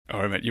All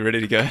right, mate, you ready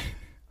to go?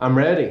 I'm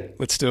ready.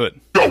 Let's do it.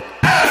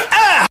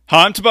 Hi,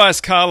 I'm Tobias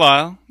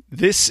Carlisle.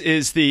 This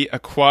is the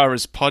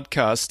Acquirers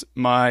Podcast.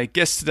 My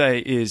guest today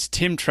is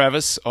Tim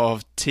Travis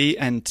of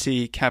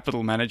T&T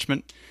Capital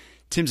Management.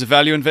 Tim's a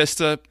value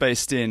investor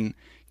based in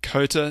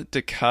Cota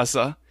de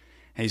Casa.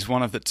 He's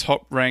one of the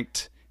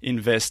top-ranked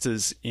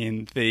investors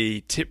in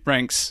the tip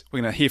ranks.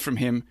 We're going to hear from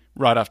him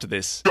right after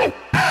this.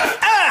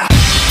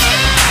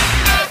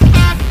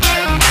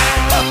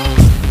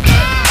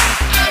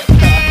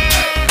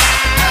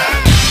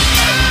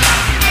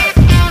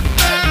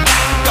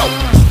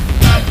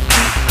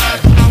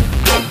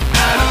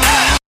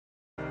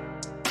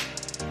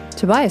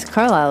 Tobias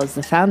Carlisle is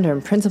the founder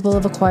and principal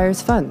of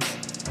Acquirers Funds.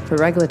 For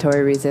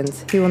regulatory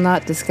reasons, he will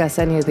not discuss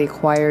any of the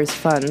Acquirers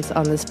Funds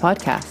on this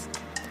podcast.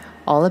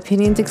 All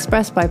opinions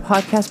expressed by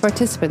podcast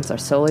participants are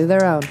solely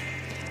their own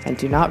and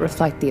do not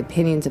reflect the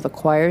opinions of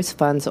Acquirers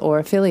Funds or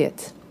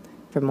affiliates.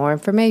 For more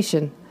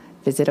information,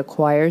 visit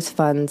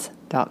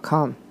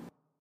acquirersfunds.com.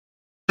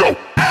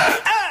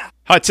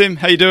 Hi, Tim.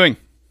 How you doing?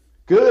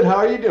 Good. How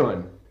are you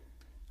doing?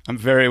 I'm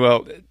very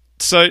well.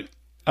 So,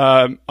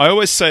 I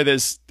always say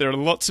there are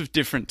lots of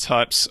different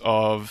types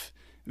of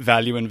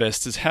value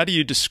investors. How do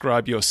you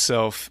describe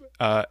yourself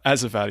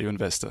as a value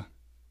investor?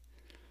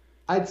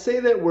 I'd say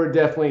that we're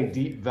definitely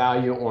deep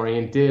value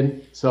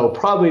oriented. So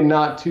probably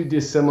not too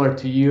dissimilar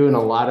to you in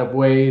a lot of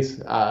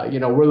ways.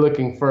 We're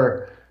looking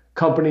for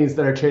companies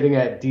that are trading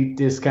at deep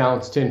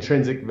discounts to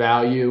intrinsic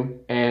value.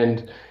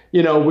 And,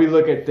 we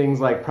look at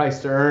things like price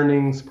to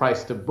earnings,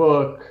 price to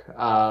book,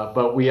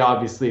 but we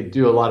obviously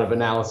do a lot of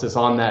analysis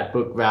on that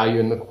book value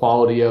and the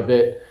quality of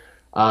it,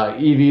 EV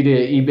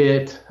to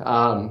EBIT.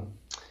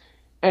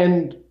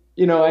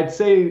 I'd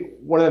say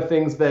one of the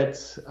things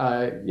that's,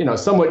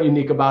 somewhat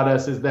unique about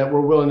us is that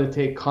we're willing to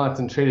take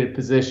concentrated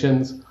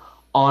positions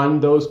on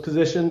those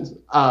positions,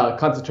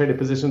 concentrated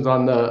positions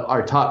on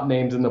our top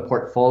names in the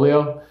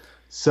portfolio.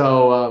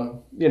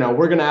 So,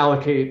 we're going to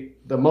allocate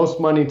the most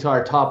money to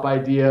our top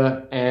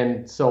idea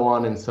and so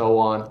on and so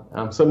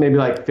on. So maybe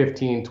like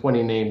 15,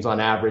 20 names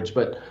on average,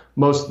 but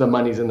most of the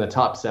money's in the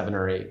top 7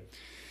 or 8.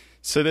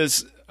 So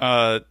there's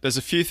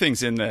a few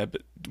things in there,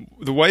 but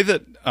the way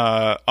that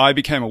I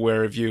became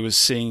aware of you was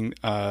seeing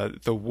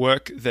the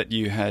work that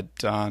you had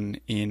done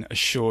in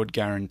Assured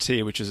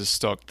Guarantee, which is a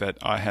stock that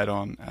I had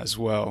on as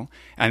well.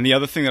 And the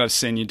other thing that I've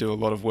seen you do a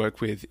lot of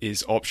work with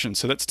is options.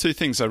 So that's two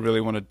things I really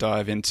want to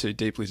dive into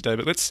deeply today.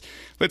 But let's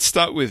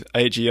start with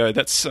AGO.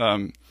 That's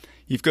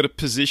you've got a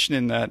position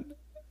in that,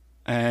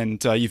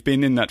 and you've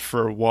been in that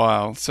for a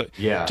while. So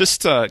yeah.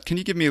 Just can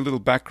you give me a little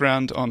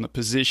background on the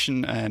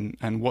position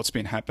and what's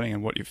been happening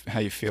and how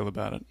you feel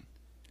about it?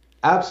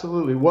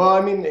 Absolutely.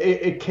 Well,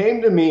 it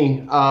came to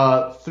me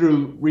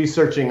through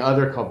researching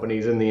other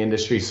companies in the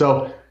industry.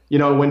 So,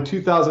 when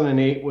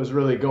 2008 was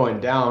really going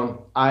down,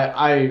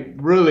 I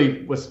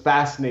really was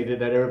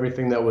fascinated at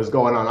everything that was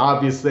going on.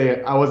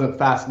 Obviously, I wasn't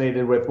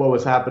fascinated with what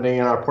was happening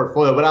in our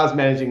portfolio, but I was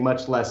managing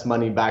much less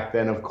money back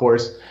then, of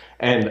course,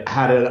 and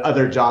had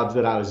other jobs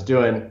that I was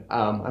doing,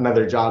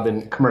 another job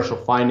in commercial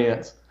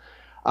finance.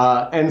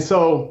 And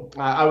so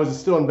I was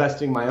still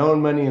investing my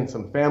own money and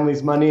some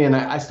family's money. And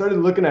I started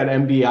looking at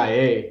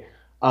MBIA,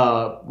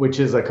 which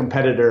is a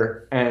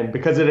competitor. And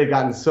because it had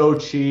gotten so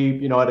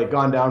cheap, it had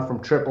gone down from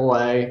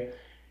AAA.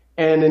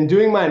 And in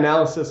doing my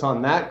analysis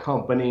on that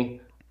company,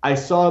 I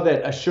saw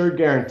that Assured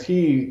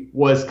Guarantee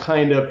was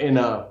kind of in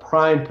a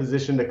prime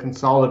position to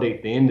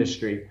consolidate the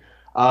industry.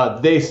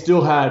 They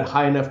still had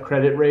high enough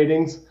credit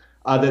ratings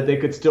that they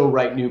could still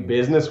write new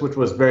business, which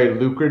was very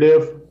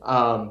lucrative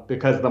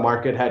because the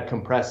market had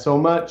compressed so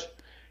much.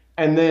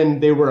 And then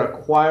they were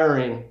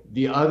acquiring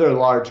the other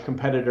large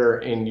competitor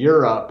in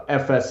Europe,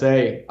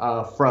 FSA,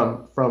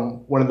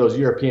 from one of those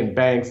European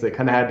banks that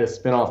kind of had to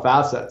spin off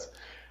assets.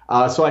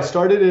 So I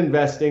started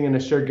investing in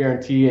Assured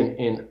Guarantee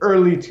in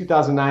early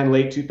 2009,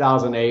 late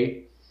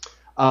 2008.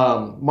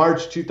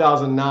 March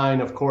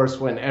 2009, of course,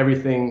 when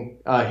everything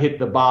hit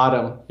the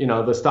bottom,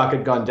 the stock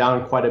had gone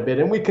down quite a bit,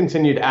 and we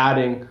continued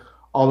adding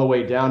all the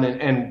way down,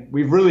 and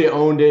we've really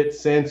owned it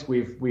since.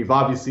 We've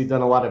obviously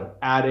done a lot of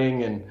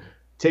adding and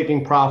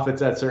taking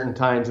profits at certain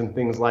times and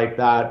things like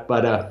that,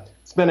 but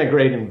it's been a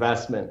great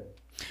investment.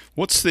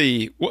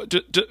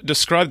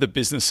 Describe the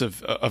business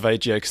of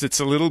AGO, because it's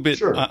a little bit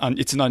Sure.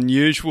 It's an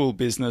unusual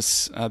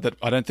business that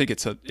I don't think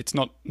it's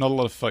not a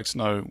lot of folks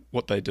know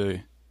what they do.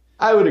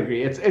 I would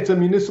agree. It's a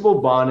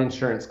municipal bond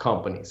insurance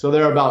company, so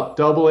they're about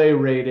AA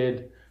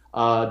rated,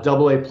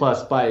 AA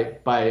plus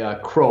by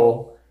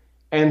Kroll.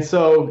 And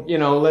so,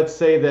 let's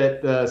say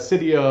that the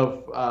city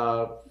of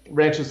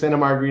Rancho Santa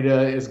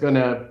Margarita is going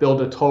to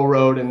build a toll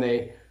road and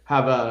they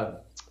have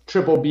a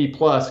triple B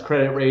plus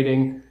credit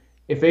rating.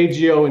 If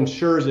AGO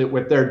insures it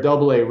with their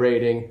AA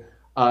rating,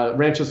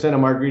 Rancho Santa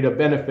Margarita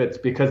benefits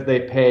because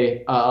they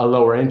pay a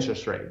lower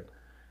interest rate.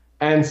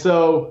 And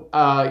so,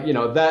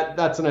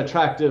 that's an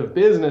attractive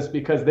business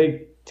because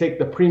they take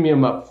the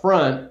premium up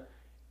front,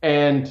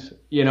 and,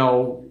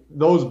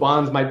 those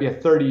bonds might be a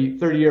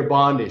 30-year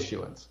bond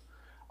issuance.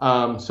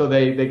 So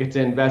they get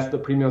to invest the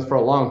premiums for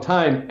a long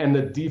time, and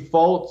the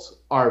defaults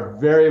are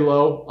very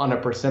low on a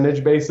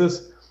percentage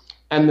basis,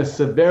 and the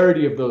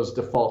severity of those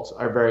defaults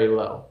are very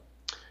low.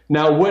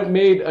 Now, what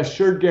made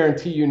Assured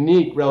Guarantee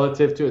unique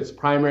relative to its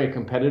primary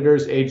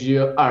competitors,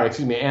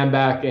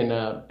 AMBAC and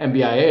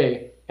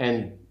MBIA,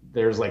 and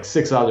there's like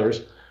 6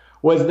 others,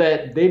 was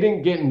that they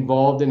didn't get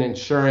involved in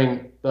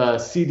insuring the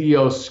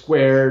CDO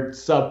squared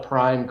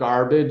subprime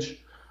garbage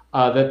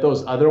that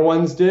those other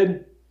ones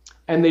did.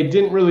 And they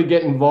didn't really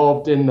get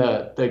involved in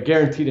the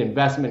guaranteed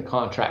investment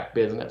contract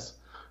business.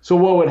 So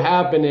what would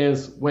happen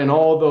is when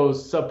all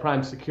those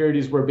subprime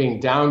securities were being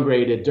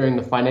downgraded during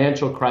the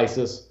financial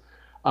crisis,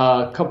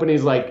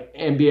 companies like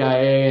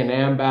MBIA and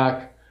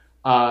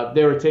AMBAC,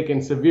 they were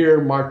taking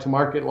severe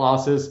mark-to-market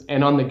losses.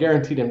 And on the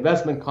guaranteed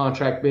investment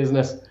contract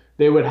business,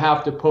 they would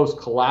have to post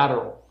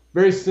collateral,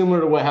 very similar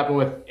to what happened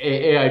with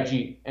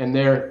AIG and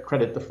their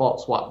credit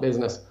default swap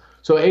business.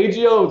 So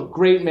AGO,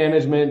 great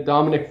management.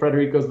 Dominic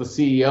Frederico's the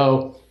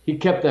CEO. He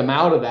kept them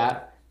out of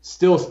that,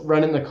 still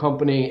running the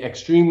company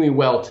extremely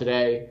well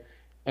today.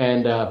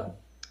 And, so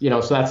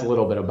that's a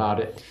little bit about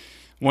it.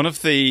 One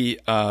of the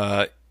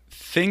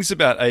things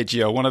about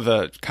AGO, one of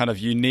the kind of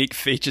unique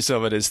features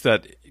of it is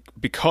that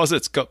because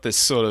it's got this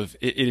sort of,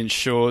 it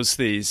insures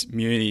these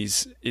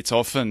munis, it's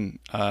often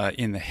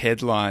in the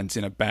headlines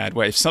in a bad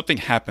way. If something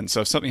happens,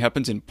 so if something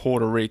happens in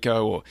Puerto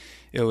Rico or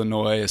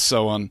Illinois or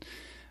so on,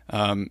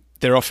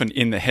 they're often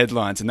in the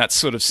headlines, and that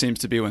sort of seems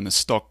to be when the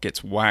stock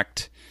gets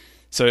whacked.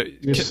 So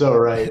you're so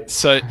right.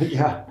 So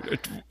yeah,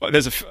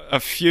 there's a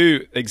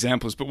few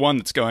examples, but one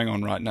that's going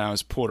on right now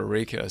is Puerto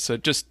Rico. So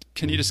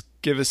can you just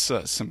give us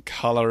some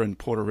color in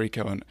Puerto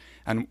Rico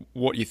and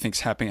what you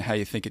think's happening, how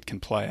you think it can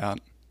play out?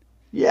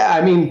 Yeah,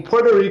 I mean,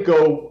 Puerto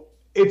Rico,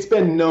 it's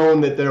been known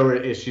that there were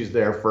issues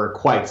there for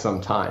quite some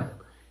time.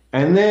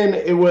 And then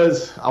it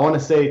was, I want to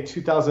say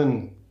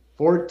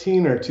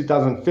 2014 or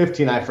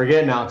 2015, I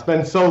forget now. It's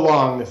been so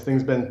long, this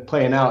thing's been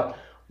playing out,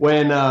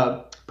 when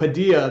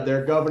Padilla,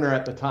 their governor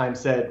at the time,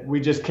 said, we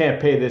just can't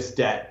pay this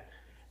debt.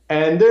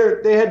 And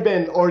they had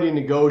been already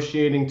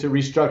negotiating to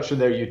restructure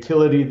their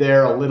utility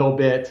there a little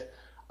bit,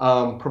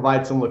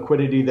 provide some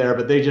liquidity there,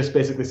 but they just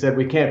basically said,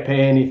 we can't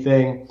pay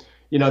anything.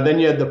 Then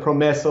you had the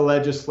PROMESA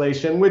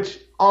legislation, which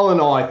all in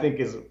all, I think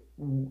is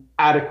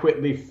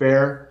adequately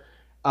fair.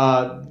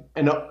 And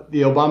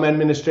the Obama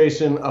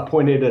administration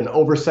appointed an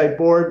oversight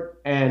board,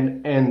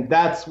 and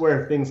that's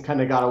where things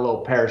kind of got a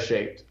little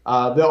pear-shaped.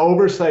 The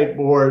oversight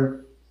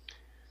board,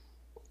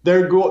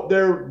 their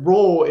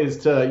role is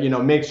to,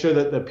 make sure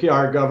that the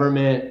PR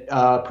government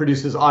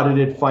produces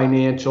audited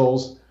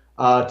financials,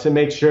 to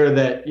make sure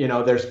that,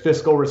 there's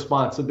fiscal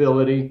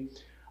responsibility,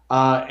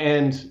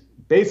 and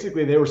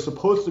basically, they were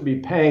supposed to be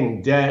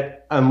paying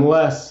debt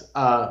unless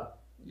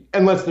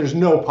there's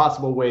no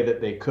possible way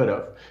that they could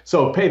have.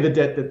 So pay the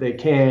debt that they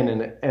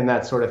can and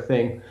that sort of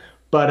thing.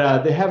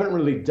 But they haven't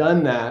really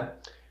done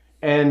that.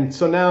 And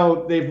so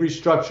now they've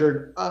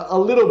restructured a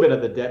little bit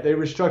of the debt. They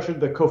restructured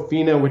the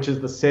COFINA, which is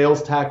the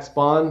sales tax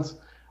bonds.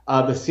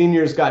 The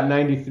seniors got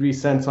 93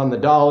 cents on the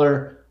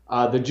dollar.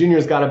 The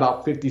juniors got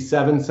about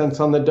 57 cents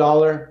on the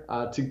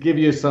dollar. To give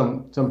you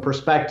some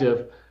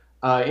perspective,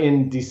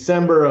 in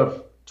December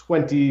of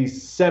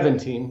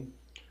 2017,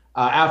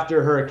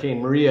 after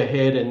Hurricane Maria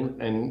hit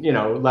and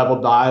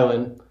leveled the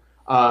island,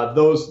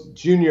 those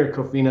junior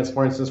COFINAs,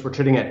 for instance, were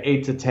trading at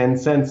 8 to 10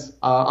 cents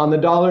on the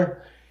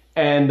dollar.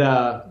 And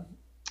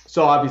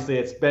so obviously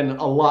it's been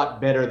a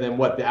lot better than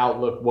what the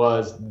outlook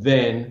was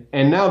then.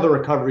 And now the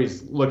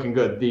recovery's looking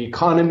good. The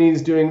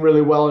economy's doing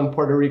really well in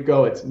Puerto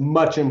Rico. It's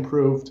much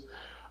improved.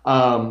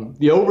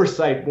 The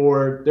oversight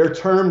board, their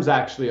term's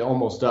actually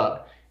almost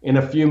up in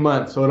a few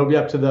months. So it'll be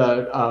up to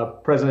the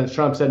President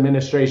Trump's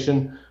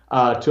administration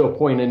to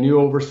appoint a new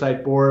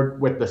oversight board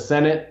with the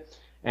Senate.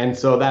 And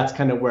so that's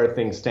kind of where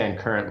things stand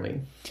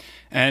currently.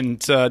 And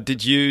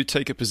did you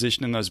take a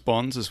position in those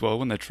bonds as well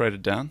when they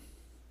traded down?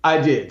 I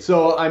did.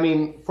 So, I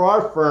mean, for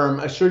our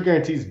firm, Assured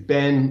Guarantee's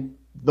been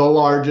the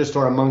largest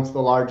or amongst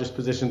the largest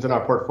positions in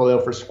our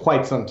portfolio for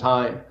quite some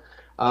time.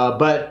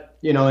 But,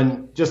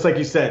 and just like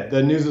you said,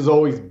 the news is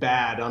always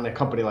bad on a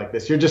company like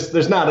this.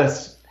 There's not a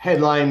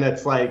headline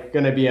that's like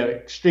going to be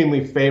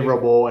extremely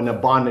favorable in a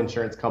bond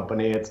insurance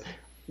company. It's,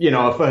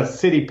 if a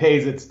city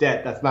pays its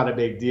debt, that's not a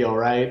big deal,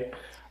 right?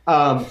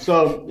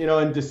 So,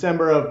 in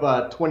December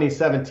of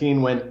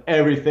 2017, when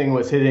everything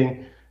was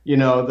hitting,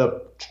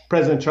 the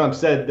President Trump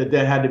said the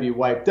debt had to be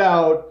wiped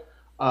out.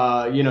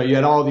 You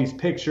had all these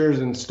pictures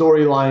and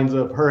storylines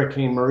of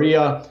Hurricane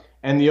Maria,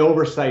 and the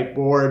oversight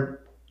board,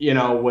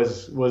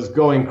 was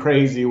going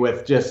crazy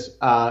with just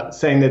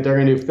saying that they're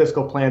going to do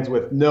fiscal plans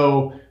with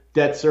no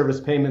debt service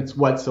payments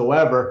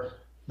whatsoever.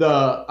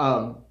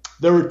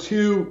 There were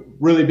two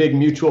really big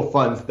mutual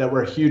funds that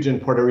were huge in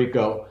Puerto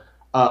Rico,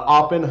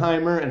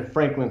 Oppenheimer and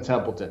Franklin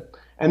Templeton.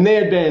 And they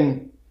had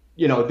been,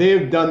 they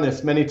have done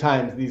this many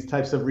times, these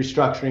types of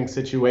restructuring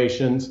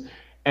situations,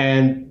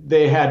 and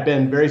they had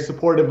been very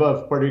supportive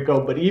of Puerto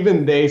Rico, but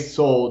even they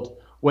sold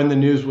when the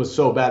news was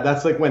so bad.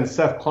 That's like when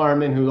Seth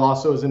Klarman, who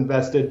also is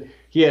invested,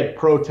 he had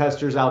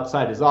protesters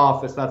outside his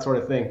office, that sort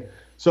of thing.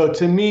 So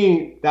to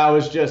me, that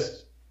was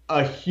just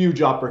a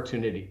huge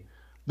opportunity.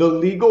 The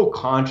legal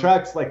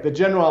contracts, like the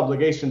general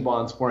obligation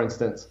bonds, for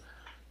instance,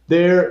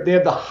 they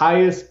have the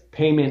highest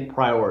payment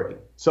priority.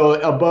 So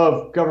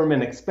above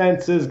government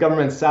expenses,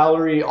 government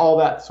salary, all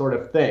that sort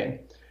of thing.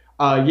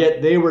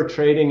 Yet they were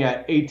trading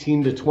at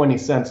 18 to 20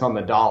 cents on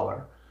the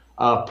dollar.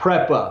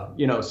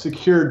 PREPA,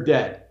 secured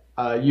debt,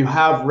 you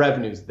have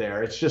revenues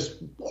there. It's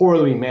just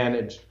poorly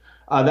managed.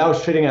 That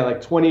was trading at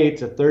like 28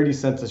 to 30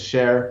 cents a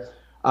share.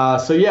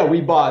 So yeah,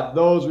 we bought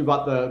those. We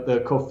bought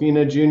the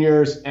Cofina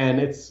Juniors, and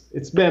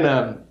it's been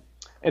an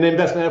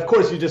investment. Of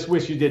course, you just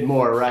wish you did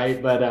more, right?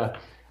 But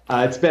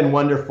it's been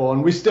wonderful,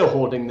 and we're still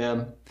holding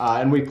them,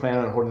 and we plan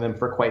on holding them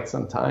for quite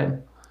some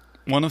time.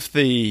 One of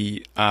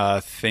the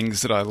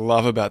things that I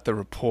love about the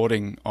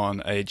reporting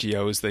on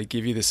AGO is they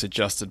give you this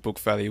adjusted book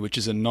value, which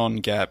is a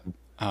non-GAAP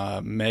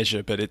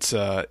measure, but it's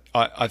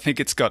I think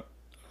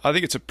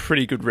it's a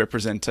pretty good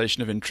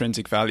representation of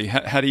intrinsic value.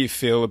 How do you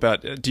feel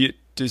about?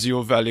 Does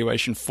your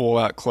valuation fall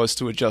out close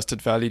to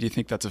adjusted value? Do you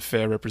think that's a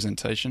fair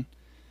representation?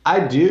 I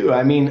do.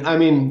 I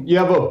mean, you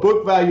have a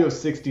book value of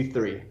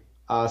 63.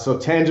 So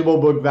tangible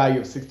book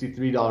value of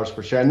 $63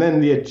 per share. And then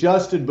the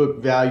adjusted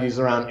book value is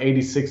around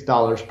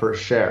 $86 per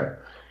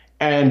share.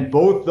 And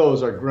both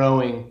those are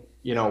growing,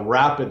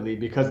 rapidly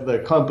because the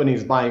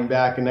company's buying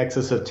back in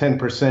excess of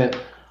 10%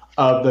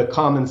 of the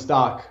common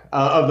stock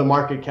of the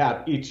market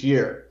cap each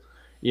year.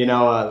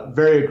 A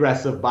very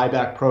aggressive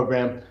buyback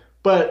program.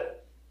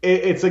 But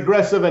it's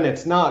aggressive and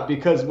it's not,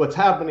 because what's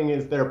happening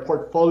is their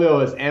portfolio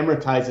is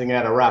amortizing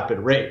at a rapid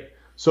rate.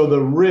 So the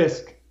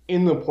risk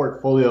in the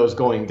portfolio is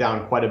going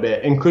down quite a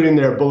bit, including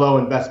their below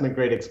investment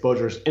grade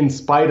exposures in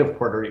spite of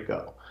Puerto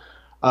Rico.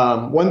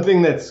 One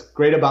thing that's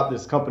great about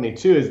this company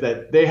too is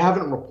that they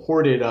haven't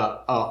reported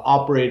a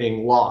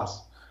operating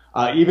loss,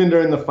 even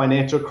during the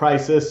financial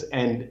crisis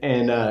and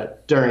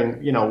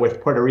during,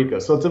 with Puerto Rico.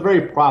 So it's a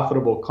very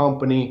profitable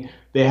company.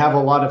 They have a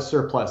lot of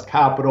surplus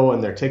capital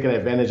and they're taking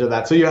advantage of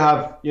that. So you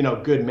have,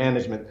 good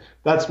management.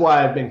 That's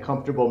why I've been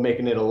comfortable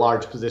making it a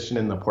large position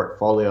in the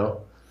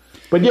portfolio.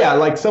 But yeah,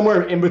 like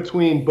somewhere in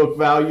between book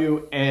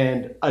value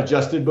and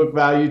adjusted book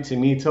value, to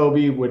me,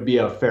 Toby, would be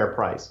a fair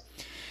price.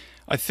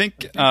 I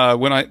think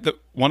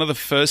one of the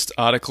first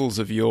articles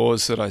of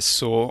yours that I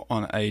saw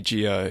on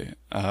AGO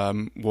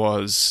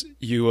was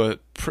you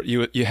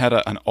had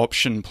an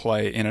option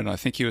play in it. And I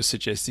think you were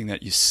suggesting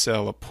that you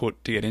sell a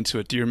put to get into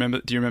it. Do you remember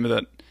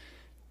that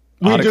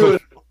article? We do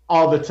it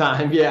all the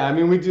time. Yeah, I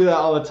mean, we do that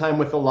all the time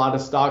with a lot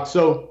of stocks.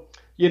 So,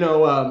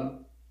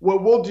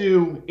 what we'll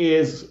do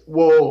is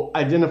we'll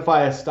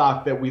identify a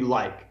stock that we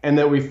like and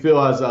that we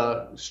feel has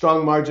a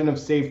strong margin of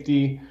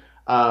safety.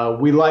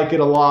 We like it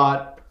a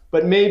lot,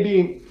 but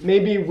maybe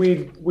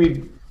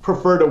we'd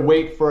prefer to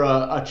wait for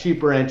a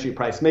cheaper entry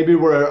price. Maybe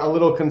we're a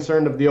little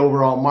concerned of the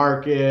overall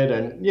market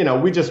and,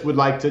 we just would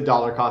like to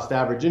dollar cost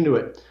average into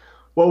it.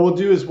 What we'll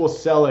do is we'll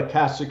sell a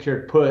cash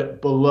secured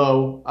put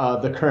below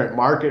the current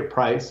market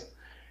price.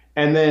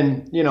 And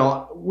then,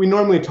 we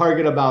normally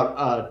target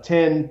about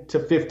 10 to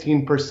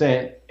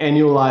 15%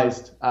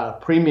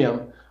 annualized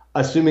premium,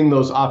 assuming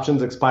those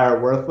options expire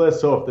worthless.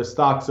 So if the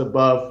stock's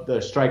above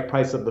the strike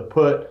price of the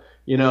put,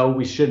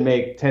 we should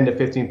make 10 to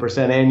 15%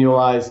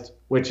 annualized,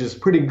 which is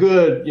pretty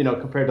good,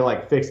 compared to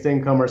like fixed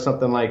income or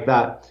something like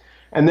that.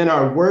 And then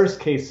our worst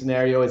case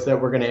scenario is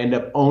that we're going to end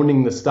up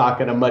owning the stock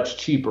at a much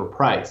cheaper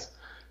price.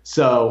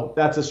 So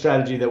that's a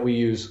strategy that we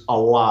use a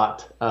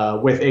lot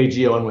with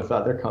AGO and with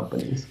other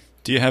companies.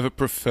 Do you have a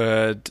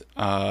preferred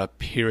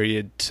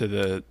period to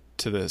the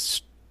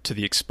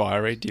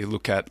expiry? Do you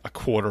look at a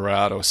quarter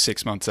out or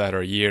 6 months out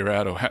or a year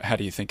out, or how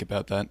do you think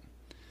about that?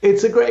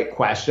 It's a great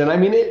question. I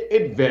mean,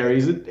 it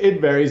varies. It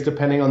varies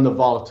depending on the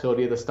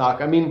volatility of the stock.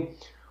 I mean,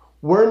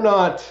 we're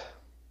not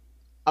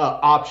an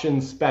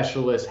options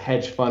specialist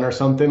hedge fund or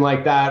something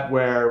like that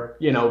where,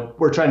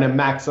 we're trying to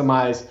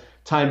maximize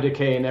time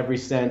decay in every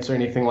sense or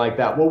anything like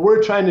that. What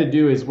we're trying to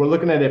do is we're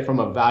looking at it from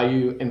a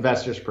value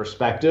investor's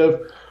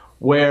perspective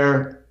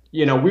where,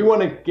 we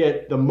want to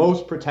get the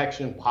most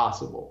protection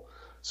possible.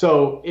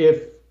 So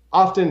if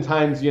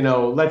oftentimes,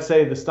 let's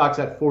say the stock's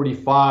at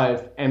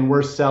 45 and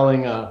we're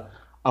selling a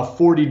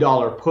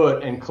 $40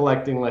 put and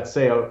collecting, let's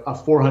say, a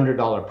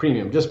 $400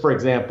 premium, just for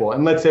example,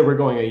 and let's say we're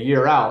going a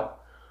year out.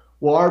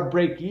 Well, our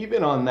break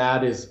even on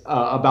that is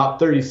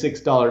about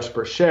 $36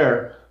 per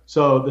share.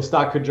 So the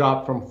stock could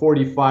drop from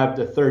 45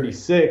 to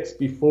 36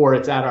 before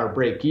it's at our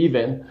break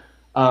even.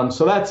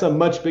 So that's a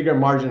much bigger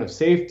margin of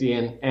safety.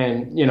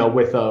 And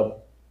with a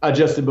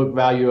adjusted book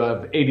value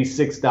of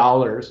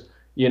 $86,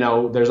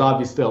 there's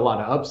obviously a lot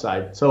of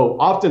upside. So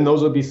often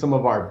those would be some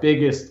of our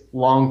biggest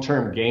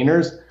long-term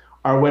gainers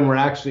are when we're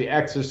actually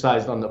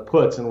exercised on the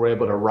puts and we're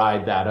able to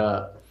ride that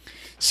up.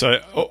 So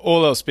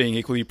all else being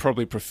equal, you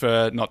probably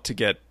prefer not to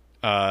get,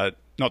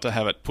 not to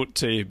have it put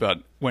to you, but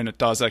when it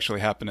does actually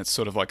happen, it's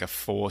sort of like it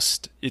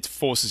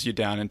forces you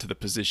down into the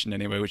position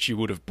anyway, which you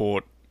would have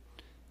bought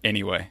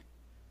anyway.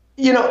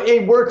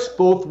 It works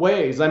both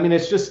ways. I mean,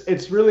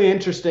 it's really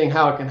interesting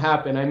how it can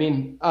happen. I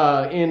mean,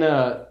 in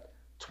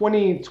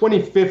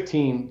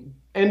 2015,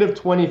 end of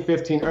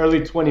 2015, early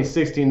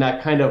 2016,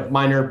 that kind of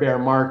minor bear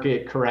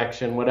market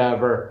correction,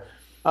 whatever,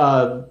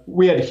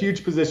 we had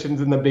huge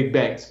positions in the big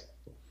banks,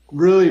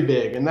 really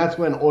big. And that's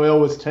when oil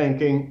was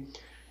tanking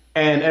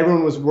and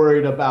everyone was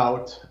worried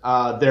about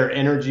their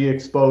energy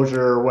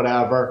exposure or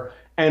whatever.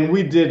 And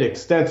we did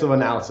extensive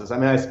analysis. I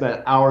mean, I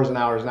spent hours and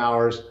hours and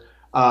hours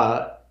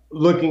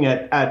looking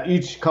at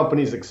each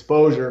company's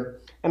exposure.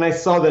 And I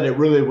saw that it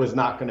really was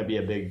not going to be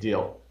a big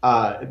deal.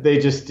 They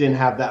just didn't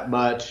have that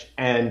much.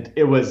 And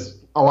it was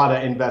a lot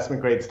of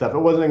investment grade stuff. It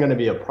wasn't going to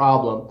be a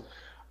problem.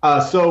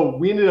 So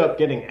we ended up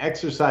getting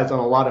exercised on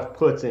a lot of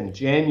puts in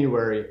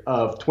January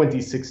of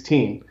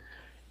 2016.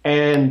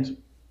 And,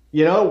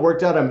 you know, it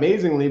worked out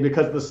amazingly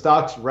because the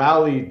stocks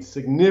rallied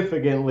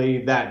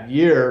significantly that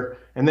year.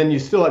 And then you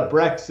still had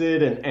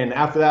Brexit. And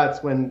after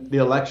that's when the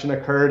election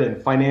occurred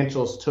and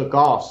financials took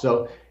off.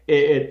 So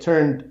it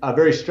turned a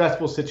very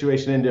stressful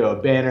situation into a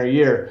banner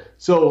year.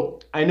 So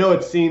I know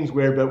it seems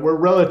weird, but we're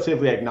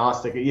relatively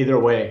agnostic either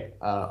way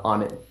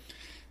on it.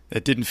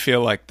 It didn't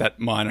feel like that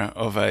minor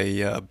of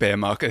a bear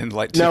market in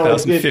late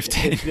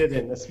 2015. No, it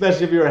didn't,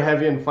 especially if you were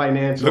heavy in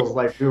financials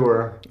like we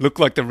were. Looked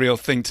like the real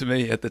thing to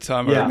me at the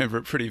time. I remember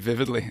it pretty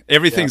vividly.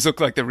 Everything's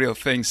looked like the real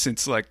thing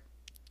since like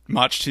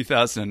March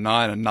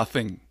 2009, and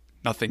nothing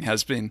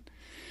has been.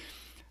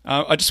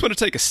 I just want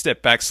to take a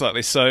step back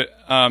slightly. So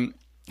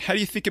how do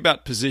you think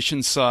about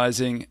position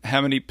sizing? How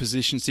many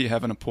positions do you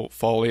have in a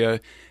portfolio?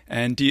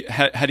 And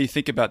how do you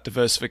think about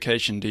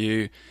diversification?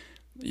 Do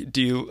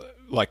you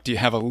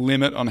have a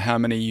limit on how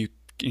many you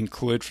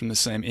include from the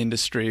same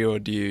industry, or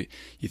do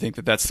you think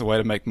that that's the way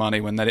to make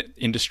money when that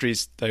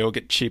industries, they all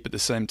get cheap at the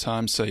same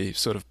time, so you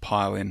sort of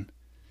pile in?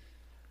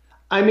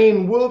 I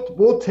mean,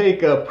 we'll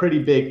take a pretty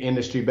big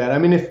industry bet. I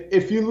mean,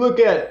 if you look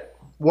at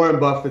Warren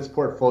Buffett's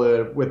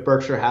portfolio with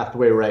Berkshire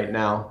Hathaway right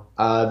now,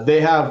 they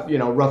have,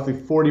 roughly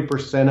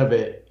 40% of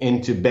it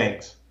into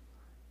banks.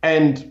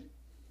 And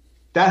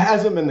that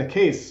hasn't been the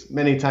case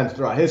many times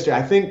throughout history.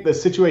 I think the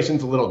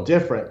situation's a little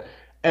different.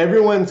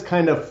 Everyone's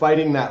kind of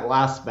fighting that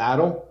last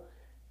battle.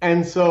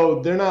 And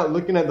so they're not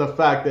looking at the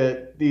fact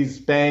that these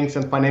banks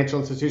and financial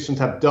institutions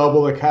have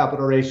double the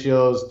capital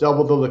ratios,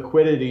 double the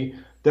liquidity.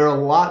 They're a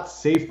lot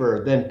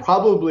safer than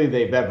probably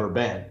they've ever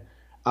been.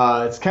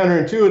 It's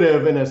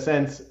counterintuitive in a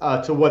sense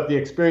to what the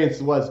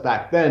experience was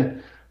back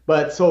then.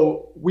 But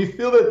so we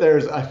feel that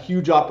there's a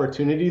huge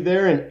opportunity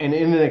there. And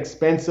in an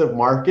expensive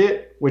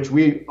market, which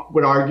we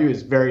would argue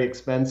is very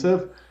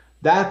expensive,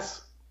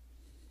 that's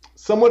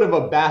somewhat of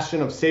a bastion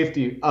of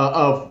safety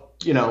of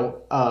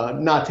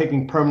not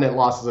taking permanent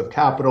losses of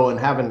capital and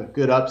having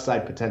good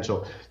upside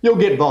potential. You'll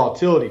get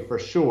volatility for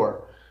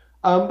sure.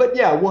 But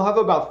yeah, we'll have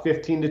about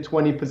 15 to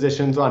 20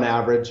 positions on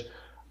average.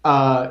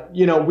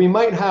 We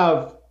might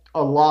have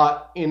a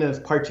lot in a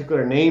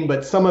particular name,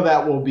 but some of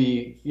that will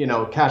be,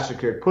 cash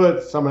secured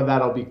puts. Some of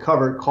that will be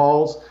covered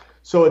calls.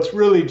 So it's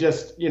really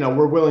just,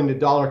 we're willing to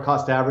dollar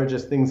cost average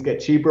as things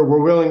get cheaper.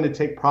 We're willing to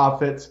take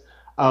profits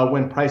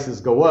when prices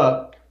go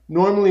up.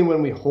 Normally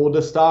when we hold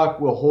a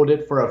stock, we'll hold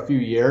it for a few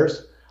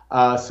years.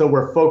 So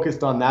we're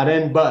focused on that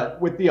end.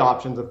 But with the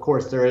options, of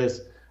course, there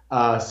is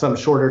some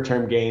shorter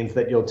term gains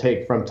that you'll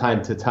take from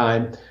time to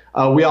time.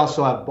 We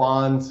also have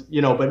bonds,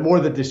 but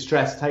more the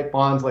distressed type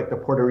bonds like the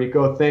Puerto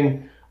Rico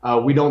thing.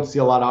 We don't see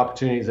a lot of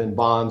opportunities in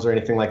bonds or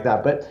anything like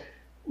that. But,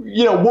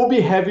 we'll be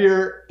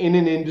heavier in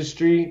an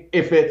industry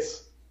if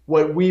it's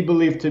what we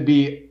believe to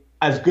be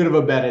as good of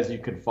a bet as you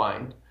could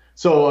find.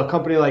 So a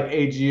company like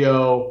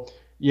AGO,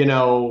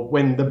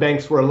 when the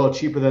banks were a little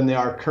cheaper than they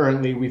are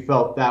currently, we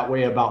felt that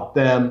way about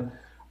them.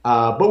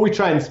 But we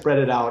try and spread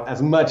it out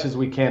as much as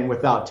we can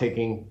without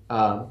diluting,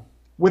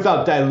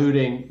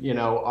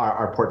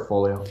 our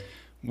portfolio.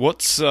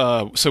 What's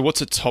a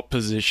top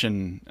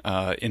position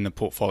in the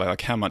portfolio?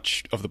 Like how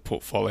much of the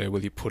portfolio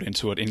will you put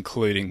into it,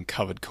 including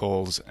covered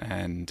calls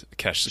and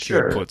cash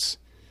secured puts?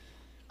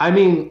 I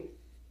mean,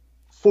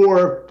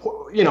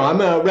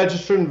 I'm a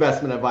registered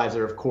investment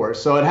advisor, of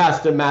course, so it has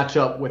to match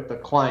up with the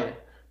client.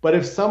 But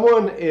if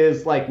someone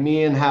is like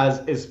me and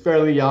is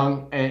fairly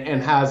young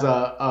and has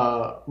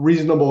a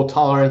reasonable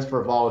tolerance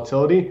for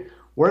volatility,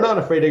 we're not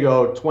afraid to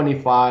go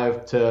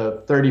 25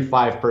 to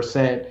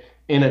 35%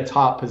 in a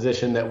top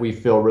position that we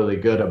feel really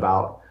good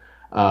about.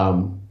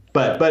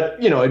 But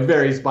it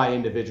varies by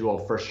individual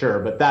for sure.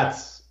 But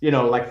that's,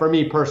 like for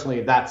me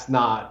personally, that's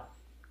not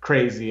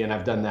crazy. And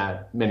I've done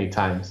that many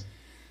times.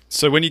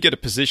 So when you get a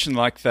position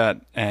like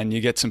that and you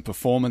get some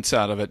performance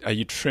out of it, are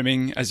you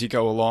trimming as you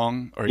go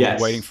along, or are you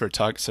waiting for a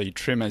target? So you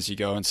trim as you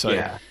go. And so,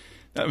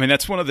 I mean,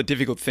 that's one of the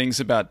difficult things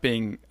about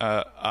being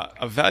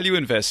a value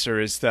investor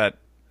is that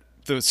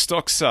the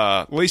stocks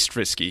are least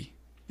risky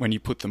when you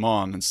put them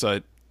on. And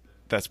so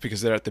that's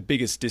because they're at the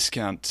biggest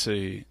discount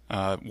to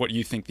what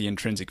you think the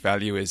intrinsic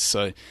value is.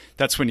 So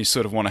that's when you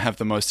sort of want to have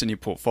the most in your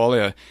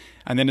portfolio.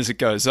 And then as it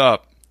goes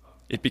up,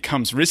 it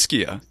becomes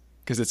riskier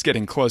because it's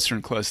getting closer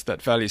and closer to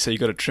that value. So you've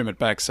got to trim it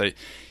back. So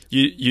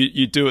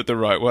you do it the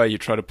right way. You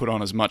try to put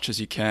on as much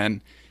as you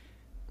can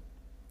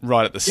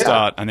right at the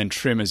start and then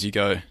trim as you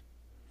go.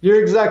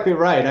 You're exactly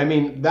right. I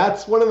mean,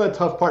 that's one of the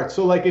tough parts.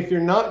 So, like, if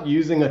you're not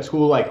using a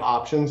tool like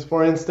options,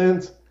 for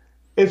instance,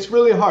 it's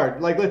really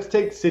hard. Like, let's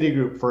take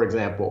Citigroup, for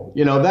example.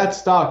 That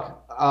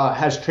stock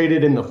has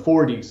traded in the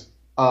 40s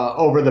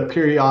over the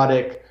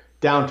periodic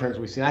downturns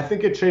we've seen. I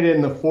think it traded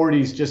in the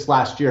 40s just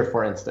last year,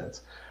 for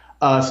instance.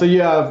 So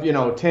you have,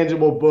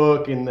 tangible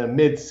book in the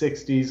mid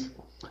 60s.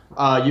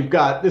 You've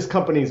got this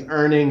company's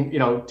earning,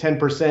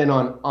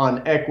 10%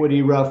 on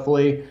equity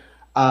roughly.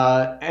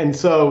 And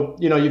so,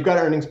 you've got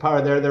earnings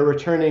power there. They're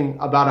returning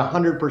about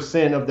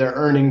 100% of their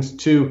earnings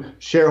to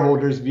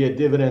shareholders via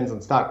dividends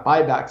and stock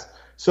buybacks.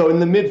 So in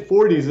the mid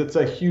 40s, it's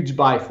a huge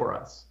buy for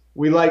us.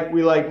 We like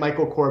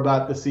Michael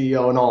Corbat, the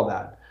CEO, and all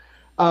that.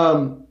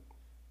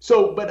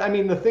 But I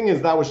mean, the thing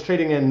is that was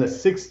trading in the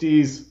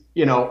 60s,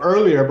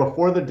 earlier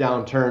before the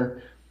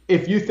downturn.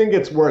 If you think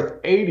it's worth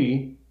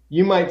 80,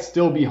 you might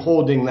still be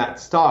holding that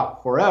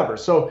stock forever.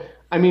 So,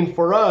 I mean,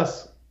 for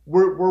us,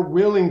 we're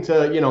willing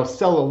to,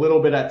 sell a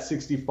little bit at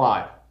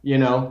 65,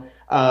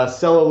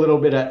 sell a little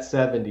bit at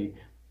 70.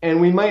 And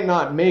we might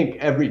not make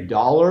every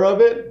dollar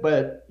of it,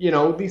 but,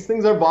 these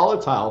things are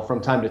volatile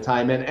from time to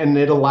time, and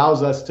it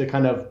allows us to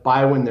kind of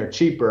buy when they're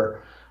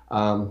cheaper.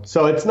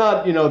 So it's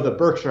not, the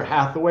Berkshire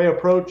Hathaway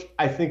approach.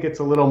 I think it's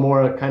a little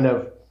more kind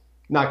of,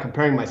 not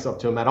comparing myself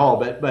to him at all,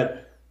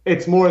 but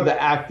it's more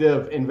the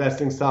active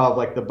investing style of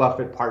like the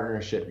Buffett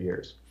partnership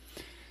years.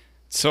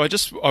 So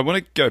I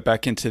want to go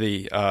back into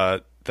the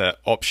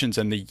options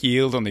and the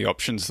yield on the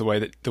options, the way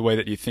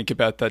that you think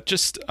about that.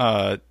 Just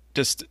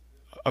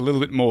a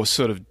little bit more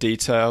sort of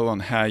detail on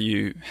how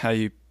you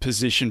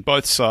position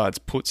both sides,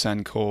 puts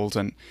and calls,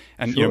 and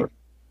Sure.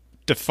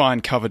 Define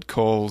covered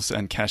calls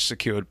and cash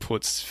secured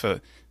puts for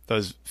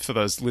those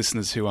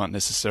listeners who aren't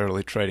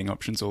necessarily trading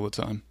options all the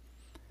time.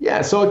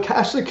 Yeah, so a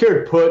cash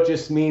secured put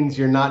just means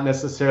you're not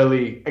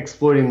necessarily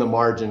exploiting the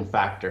margin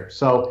factor.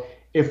 So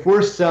if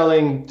we're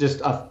selling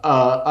just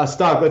a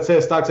stock, let's say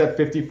a stock's at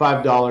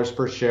 $55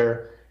 per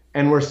share,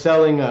 and we're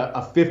selling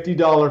a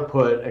 $50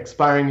 put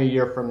expiring a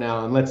year from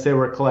now, and let's say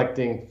we're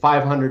collecting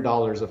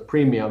 $500 of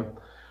premium,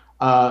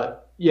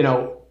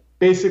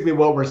 basically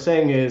what we're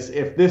saying is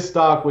if this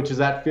stock, which is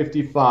at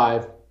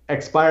 55,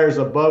 expires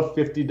above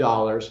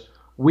 $50,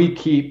 we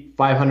keep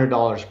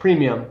 $500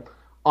 premium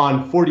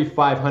on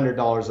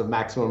 $4,500 of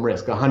maximum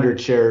risk,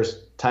 100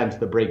 shares times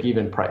the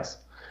break-even price.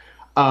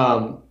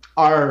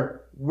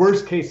 Our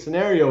worst case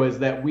scenario is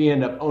that we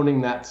end up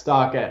owning that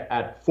stock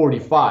at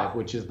 45,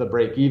 which is the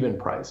break-even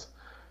price.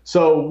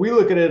 So we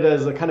look at it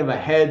as a kind of a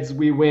heads,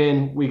 we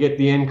win, we get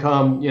the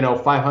income,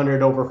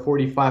 500 over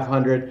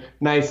 4,500,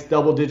 nice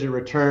double-digit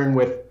return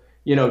with,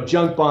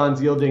 junk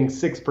bonds yielding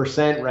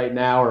 6% right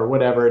now or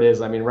whatever it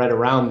is. I mean, right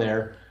around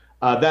there.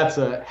 That's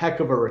a heck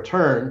of a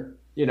return.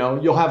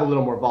 You'll have a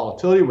little more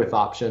volatility with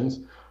options.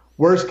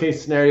 Worst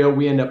case scenario,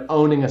 we end up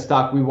owning a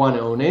stock we want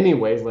to own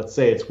anyways. Let's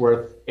say it's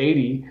worth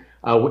 80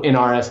 in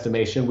our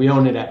estimation. We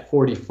own it at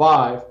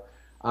 45.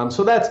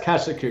 So that's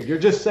cash secured. You're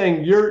just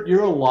saying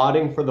you're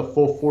allotting for the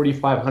full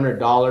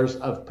 $4,500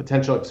 of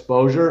potential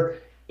exposure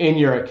in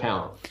your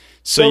account.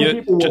 So some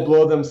people will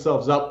blow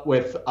themselves up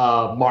with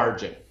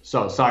margin.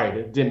 So sorry,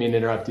 didn't mean to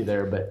interrupt you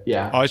there, but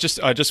yeah. I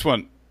just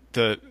want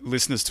the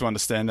listeners to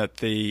understand that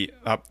the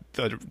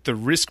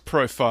risk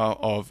profile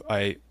of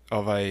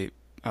a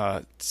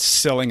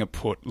selling a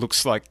put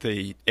looks like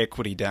the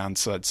equity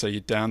downside. So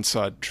your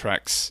downside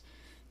tracks.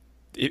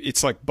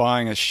 It's like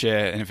buying a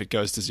share, and if it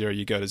goes to zero,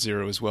 you go to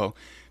zero as well.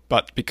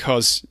 But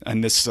because,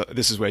 and this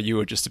is where you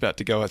were just about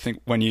to go, I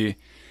think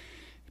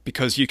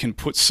because you can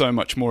put so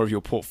much more of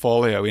your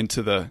portfolio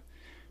into the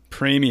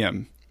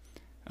premium,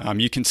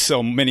 you can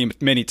sell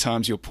many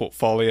times your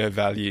portfolio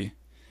value.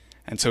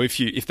 And so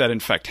if that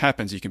in fact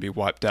happens, you can be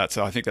wiped out.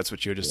 So I think that's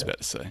what you were just about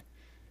to say.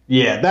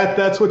 Yeah,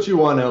 that's what you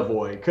want to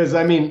avoid. Because,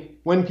 I mean,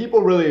 when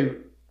people really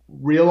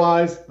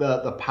realize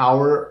the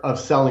power of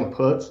selling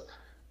puts,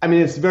 I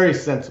mean, it's very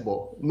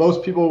sensible.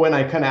 Most people, when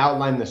I kind of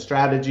outline the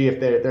strategy, if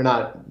they're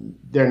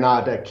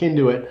not akin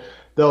to it,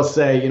 they'll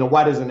say,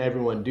 why doesn't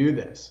everyone do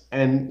this?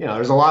 And,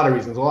 there's a lot of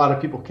reasons. A lot of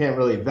people can't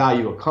really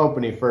value a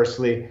company,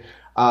 firstly.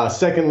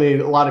 Secondly,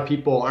 a lot of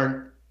people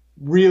aren't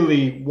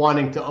really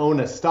wanting to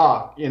own a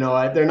stock.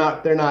 They're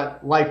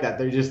not like that.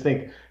 They just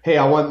think, hey,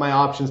 I want my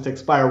options to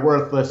expire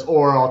worthless,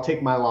 or I'll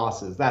take my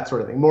losses, that sort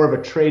of thing. More of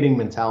a trading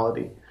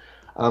mentality.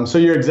 So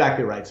you're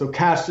exactly right. So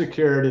cash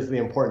secured is the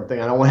important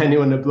thing. I don't want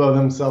anyone to blow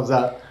themselves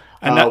up.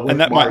 And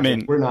that might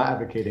mean we're not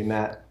advocating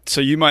that. So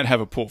you might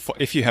have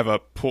if you have a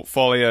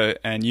portfolio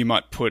and you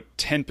might put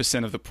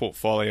 10% of the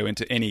portfolio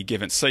into any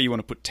given, say you want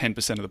to put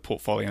 10% of the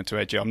portfolio into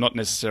AGO. I'm not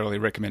necessarily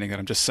recommending that.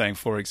 I'm just saying,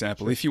 for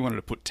example, if you wanted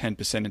to put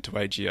 10% into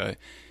AGO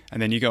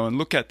and then you go and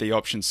look at the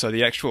options, so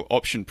the actual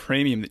option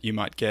premium that you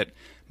might get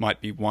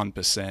might be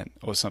 1%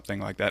 or something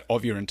like that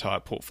of your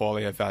entire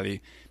portfolio value,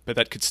 but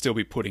that could still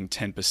be putting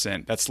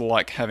 10%. That's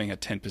like having a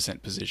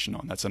 10% position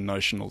on. That's a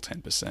notional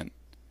 10%.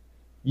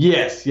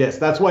 Yes.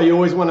 That's why you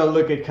always want to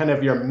look at kind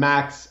of your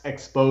max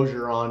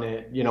exposure on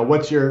it.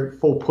 What's your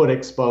full put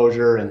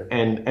exposure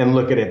and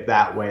look at it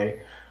that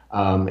way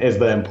is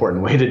the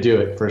important way to do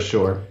it for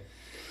sure.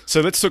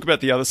 So let's talk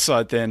about the other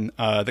side then,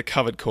 the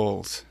covered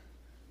calls.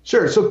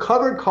 Sure. So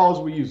covered calls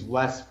we use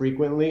less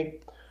frequently,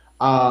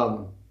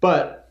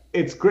 but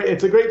it's great.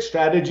 It's a great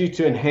strategy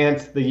to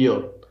enhance the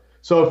yield.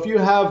 So if you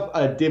have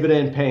a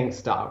dividend-paying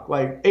stock,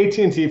 like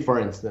AT&T, for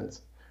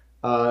instance,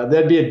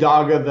 that'd be a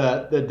dog of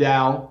the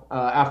Dow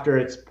after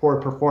its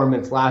poor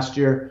performance last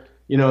year.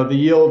 The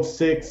yield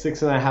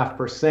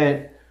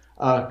 6.5%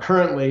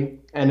 currently,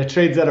 and it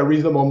trades at a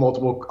reasonable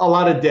multiple. A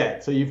lot of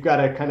debt, so you've got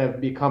to kind of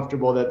be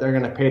comfortable that they're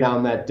going to pay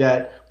down that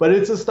debt. But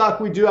it's a stock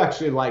we do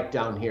actually like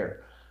down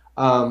here.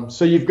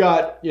 So you've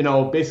got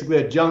basically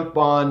a junk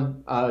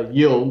bond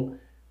yield.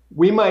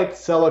 We might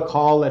sell a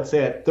call, let's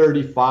say at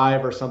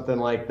 35 or something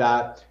like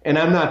that. And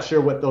I'm not sure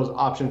what those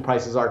option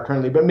prices are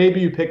currently, but maybe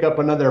you pick up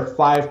another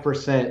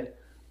 5%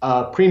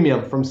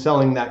 premium from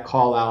selling that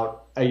call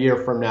out a year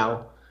from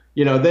now.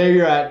 There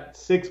you're at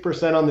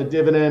 6% on the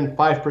dividend,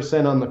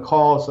 5% on the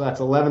call, so that's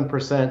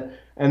 11%.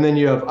 And then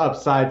you have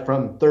upside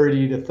from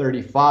 30 to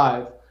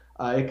 35.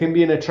 It can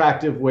be an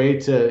attractive way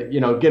to,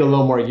 get a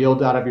little more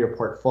yield out of your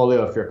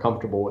portfolio if you're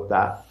comfortable with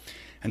that.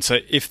 And so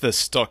if the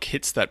stock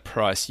hits that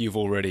price,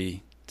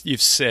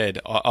 you've said,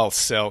 I'll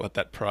sell at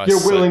that price.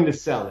 You're willing to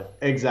sell it.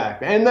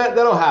 Exactly. And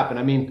that'll happen.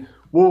 I mean,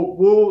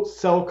 we'll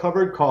sell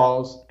covered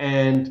calls,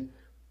 and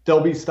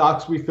there'll be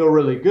stocks we feel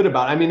really good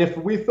about. I mean, if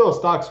we feel a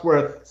stock's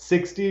worth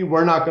 60,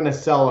 we're not going to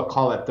sell a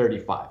call at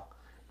 35.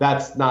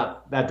 That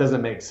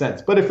doesn't make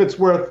sense. But if it's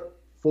worth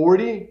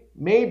 40,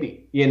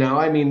 maybe,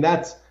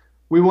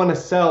 we want to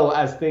sell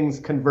as things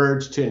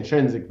converge to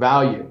intrinsic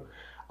value.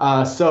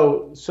 But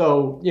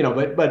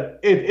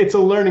it's a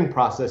learning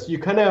process. You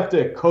kind of have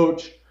to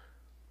coach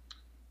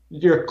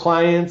your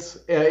clients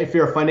if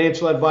you're a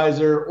financial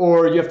advisor,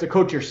 or you have to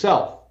coach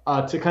yourself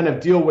to kind of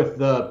deal with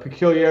the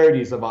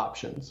peculiarities of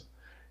options.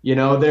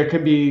 There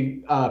can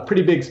be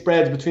pretty big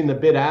spreads between the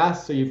bid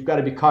ask, so you've got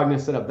to be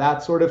cognizant of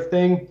that sort of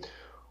thing.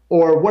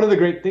 Or one of the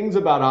great things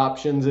about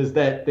options is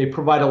that they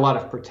provide a lot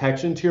of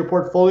protection to your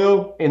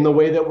portfolio in the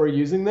way that we're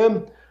using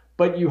them,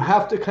 but you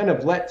have to kind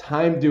of let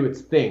time do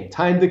its thing.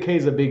 Time decay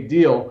is a big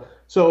deal.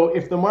 So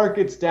if the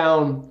market's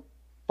down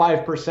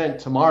 5%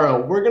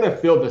 tomorrow, we're going to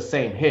feel the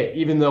same hit,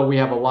 even though we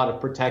have a lot of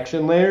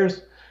protection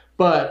layers.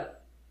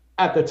 But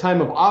at the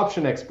time of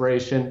option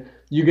expiration,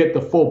 you get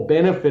the full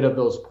benefit of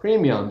those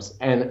premiums,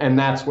 and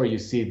that's where you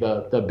see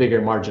the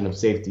bigger margin of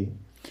safety.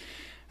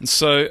 And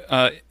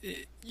so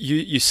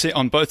you see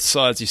on both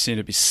sides, you seem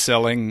to be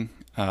selling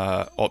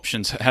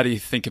options. How do you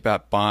think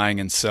about buying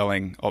and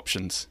selling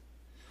options?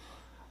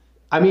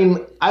 I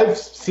mean, I've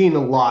seen a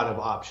lot of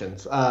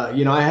options.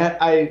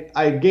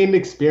 I gained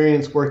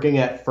experience working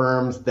at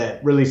firms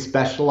that really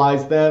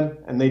specialized them,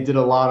 and they did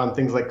a lot on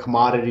things like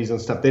commodities and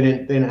stuff. They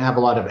didn't have a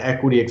lot of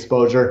equity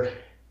exposure.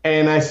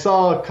 And I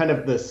saw kind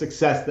of the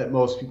success that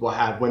most people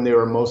had when they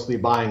were mostly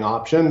buying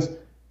options,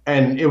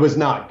 and it was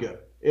not good.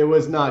 It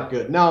was not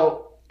good.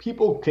 Now,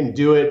 people can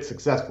do it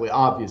successfully,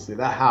 obviously,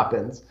 that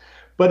happens,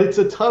 but it's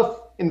a tough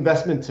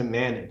investment to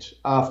manage.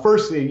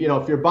 Firstly,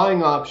 if you're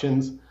buying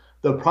options,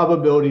 the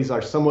probabilities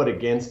are somewhat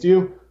against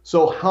you.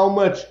 So how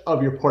much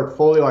of your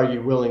portfolio are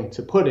you willing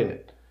to put in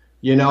it?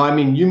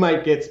 You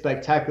might get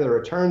spectacular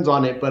returns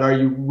on it, but are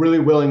you really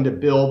willing to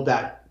build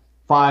that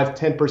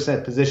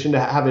 5-10% position to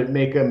have it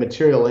make a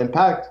material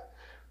impact?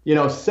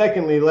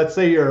 Secondly, let's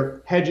say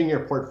you're hedging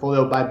your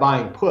portfolio by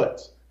buying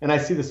puts. And I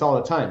see this all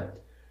the time.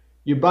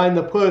 You buy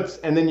the puts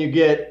and then you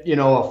get,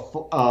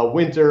 a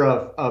winter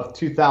of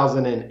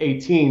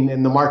 2018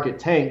 and the market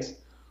tanks.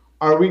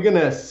 Are we going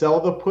to sell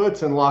the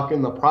puts and lock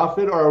in the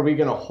profit, or are we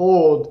going to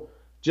hold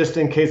just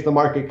in case the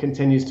market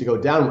continues to go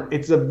downward?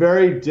 It's a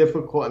very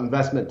difficult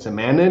investment to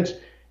manage,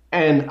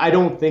 and I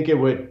don't think it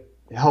would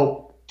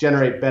help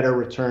generate better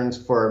returns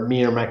for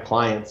me or my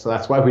clients. So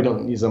that's why we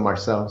don't use them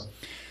ourselves.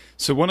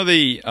 So one of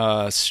the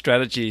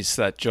strategies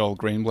that Joel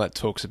Greenblatt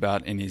talks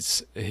about in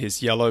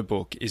his yellow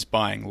book is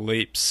buying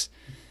leaps.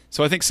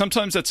 So I think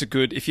sometimes that's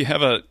if you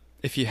have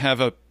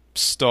a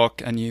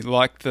stock and you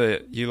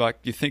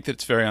think that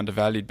it's very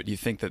undervalued, but you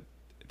think that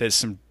there's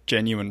some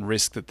genuine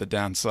risk that the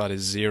downside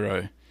is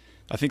zero.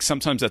 I think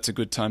sometimes that's a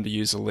good time to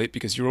use a leap,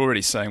 because you're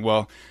already saying,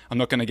 well, I'm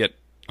not going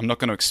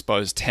to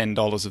expose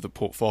 $10 of the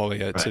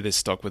portfolio to this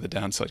stock where the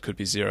downside could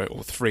be zero,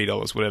 or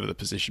 $3, whatever the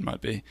position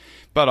might be.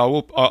 But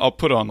I'll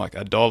put on like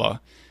 $1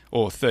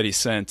 or 30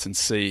 cents and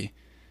see,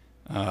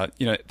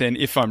 then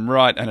if I'm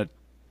right and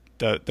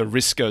the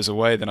risk goes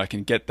away, then I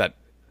can get that,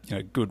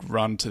 good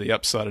run to the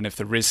upside. And if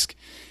the risk,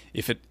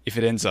 if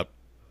it ends up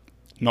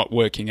not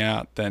working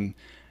out, then,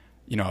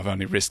 I've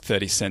only risked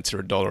 30 cents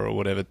or $1 or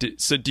whatever.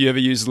 So do you ever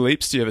use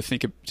leaps? Do you ever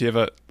think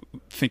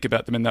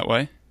about them in that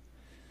way?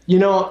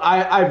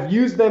 I've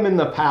used them in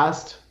the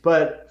past,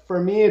 but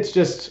for me, it's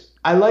just,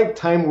 I like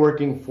time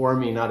working for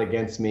me, not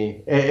against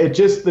me. It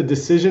just, the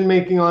decision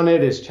making on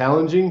it is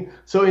challenging.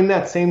 So in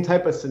that same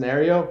type of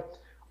scenario,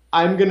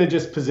 I'm going to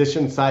just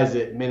position size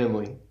it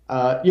minimally.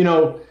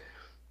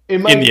 It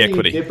might be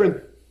equity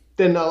different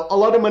than a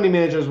lot of money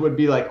managers would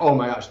be like, oh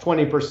my gosh,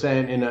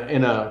 20%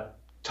 in a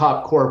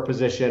top core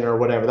position or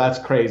whatever. That's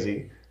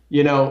crazy.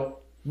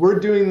 We're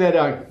doing that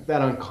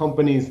on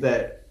companies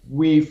that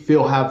we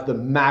feel have the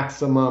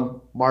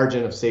maximum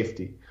margin of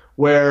safety,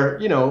 where,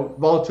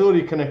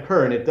 volatility can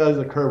occur, and it does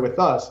occur with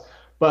us,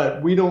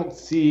 but we don't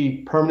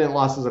see permanent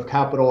losses of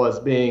capital as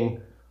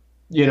being,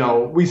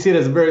 we see it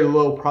as a very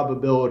low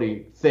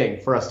probability thing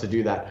for us to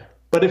do that.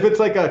 But if it's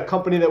like a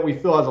company that we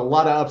feel has a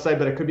lot of upside,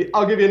 but it could be,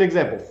 I'll give you an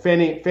example,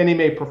 Fannie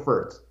Mae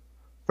preferreds,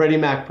 Freddie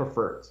Mac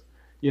preferreds.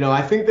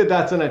 I think that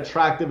that's an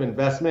attractive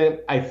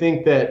investment. I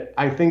think that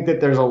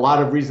there's a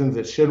lot of reasons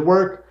it should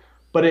work,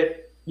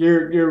 but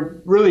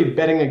you're really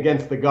betting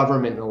against the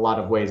government in a lot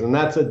of ways, and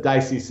that's a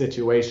dicey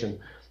situation.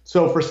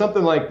 So for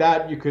something like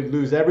that, you could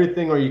lose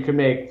everything, or you could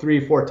make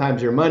 3-4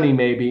 times your money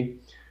maybe.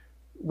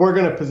 We're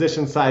going to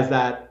position size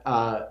that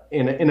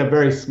in a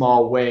very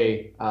small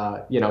way,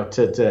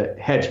 to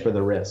hedge for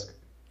the risk.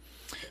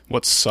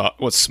 What's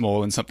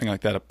small in something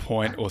like that? A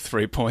point or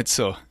 3 points,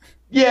 or?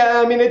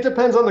 Yeah, I mean, it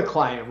depends on the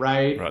client,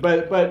 right?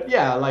 But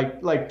yeah,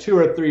 like 2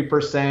 or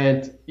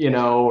 3%,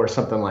 or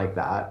something like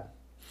that.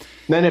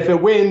 And then if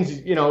it wins,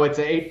 it's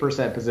an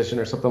 8% position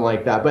or something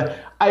like that. But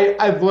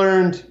I've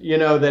learned,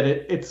 that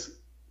it's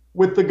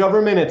with the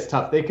government, it's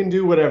tough. They can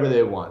do whatever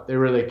they want. They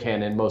really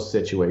can in most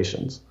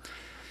situations.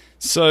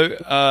 So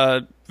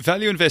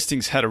value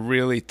investing's had a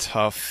really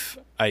tough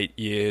 8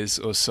 years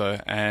or so,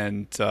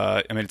 and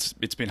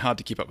it's been hard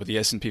to keep up with the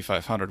S&P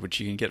 500, which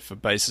you can get for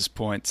basis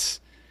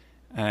points,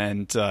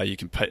 and you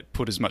can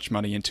put as much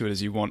money into it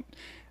as you want.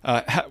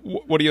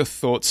 What are your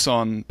thoughts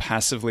on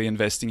passively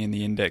investing in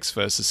the index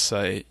versus,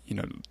 say,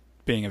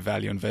 being a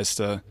value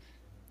investor,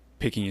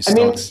 picking your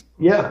stocks?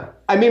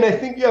 I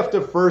think you have to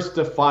first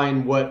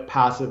define what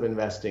passive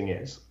investing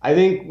is. I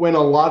think when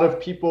a lot of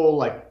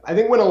people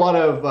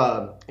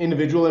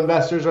individual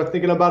investors are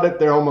thinking about it,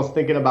 they're almost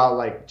thinking about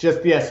like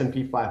just the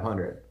S&P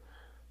 500.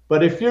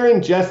 But if you're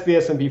in just the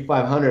S&P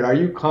 500, are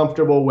you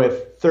comfortable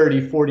with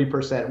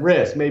 30-40%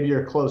 risk? Maybe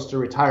you're close to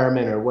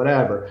retirement or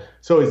whatever.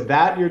 So is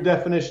that your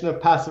definition of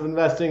passive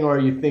investing, or are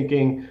you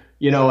thinking,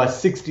 a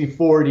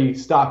 60-40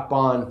 stock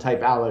bond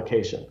type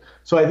allocation?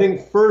 So I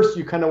think first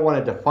you kind of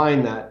want to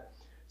define that.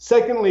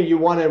 Secondly, you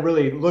want to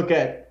really look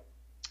at,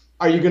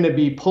 are you going to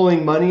be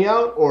pulling money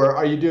out, or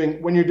are you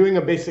when you're doing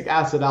a basic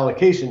asset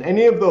allocation,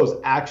 any of those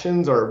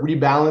actions or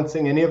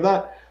rebalancing, any of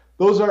that,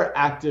 those are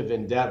active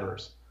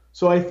endeavors.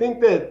 So I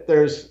think that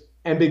there's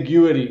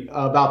ambiguity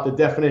about the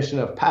definition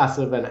of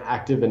passive and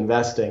active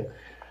investing.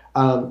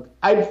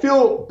 I'd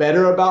feel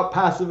better about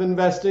passive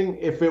investing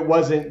if it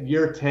wasn't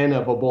year 10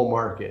 of a bull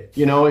market.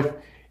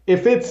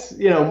 If it's,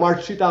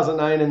 March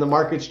 2009 and the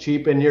market's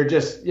cheap and you're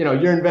just,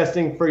 you're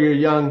investing for your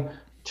young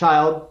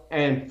child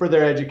and for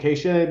their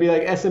education, it'd be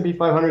like S&P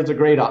 500 is a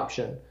great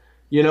option,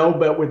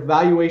 but with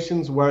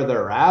valuations where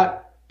they're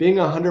at, being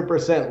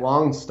 100%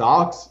 long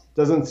stocks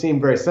doesn't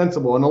seem very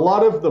sensible. And a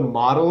lot of the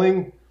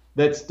modeling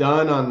that's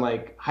done on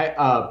like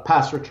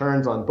past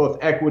returns on both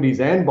equities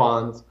and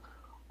bonds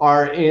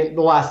are in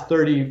the last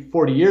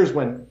 30-40 years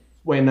when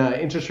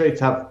interest rates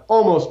have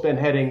almost been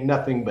heading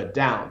nothing but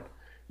down.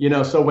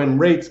 So when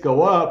rates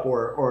go up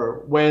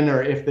or when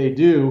or if they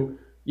do,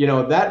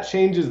 that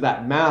changes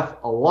that math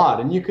a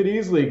lot. And you could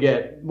easily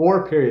get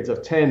more periods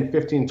of 10,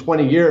 15,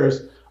 20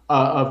 years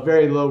of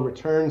very low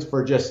returns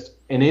for just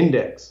an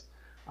index.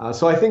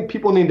 So I think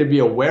people need to be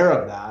aware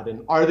of that.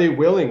 And are they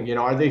willing,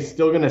 are they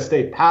still going to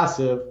stay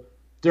passive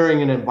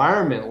during an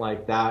environment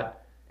like that?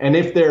 And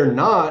if they're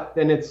not,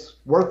 then it's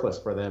worthless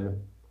for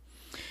them.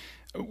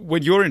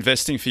 When you're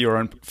investing for your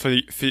own for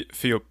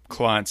your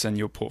clients and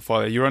your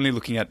portfolio, are you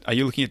looking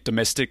at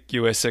domestic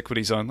US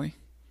equities only?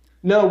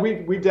 No,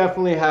 we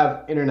definitely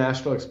have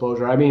international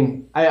exposure. I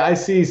mean, I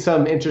see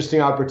some interesting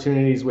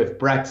opportunities with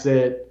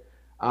Brexit.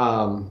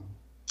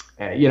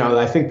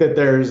 I think that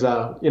there's,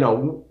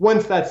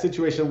 once that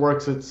situation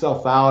works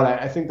itself out,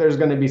 I think there's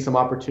going to be some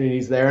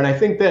opportunities there. And I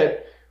think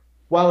that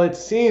while it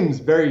seems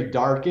very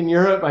dark in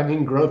Europe, I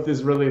mean, growth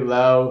is really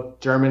low.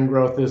 German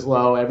growth is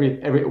low.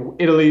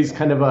 Italy's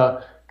kind of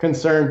a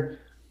concern.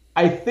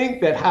 I think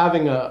that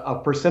having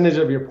a percentage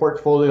of your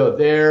portfolio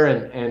there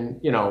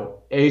and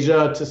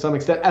Asia to some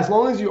extent, as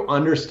long as you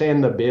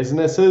understand the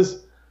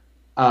businesses,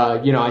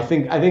 I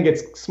think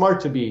it's smart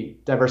to be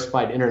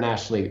diversified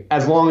internationally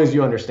as long as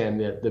you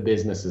understand the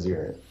businesses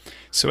you're in.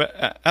 So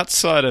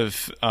outside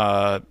of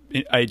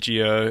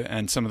AGO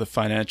and some of the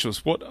financials,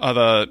 what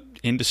other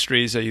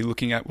industries are you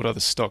looking at? What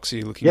other stocks are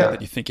you looking at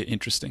that you think are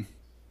interesting?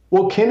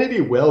 Well,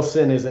 Kennedy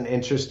Wilson is an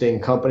interesting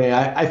company.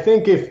 I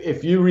think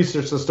if you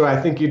research the story,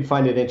 I think you'd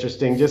find it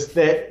interesting. Just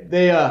that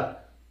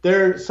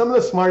they're some of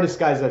the smartest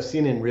guys I've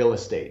seen in real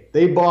estate.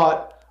 They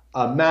bought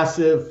a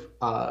massive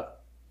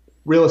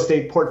real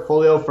estate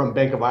portfolio from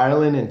Bank of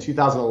Ireland in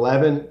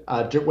 2011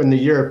 when the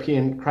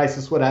European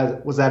crisis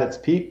was at its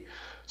peak.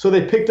 So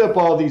they picked up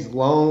all these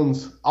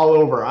loans all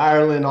over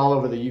Ireland, all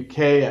over the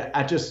UK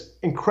at just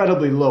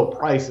incredibly low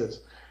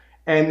prices.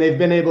 And they've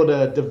been able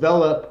to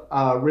develop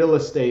real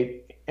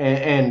estate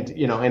and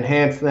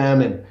enhance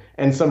them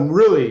and some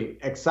really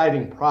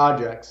exciting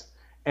projects.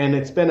 And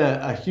it's been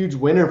a huge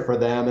winner for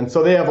them. And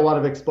so they have a lot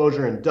of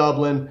exposure in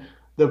Dublin.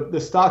 The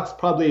stock's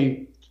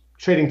probably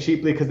trading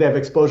cheaply because they have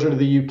exposure to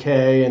the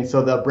UK, and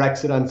so the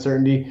Brexit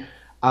uncertainty.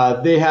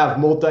 They have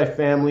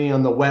multifamily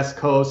on the West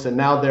Coast, and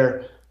now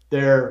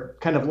they're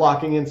kind of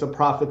locking in some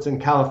profits in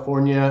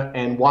California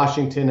and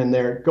Washington, and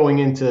they're going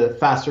into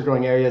faster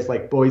growing areas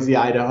like Boise,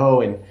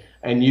 Idaho,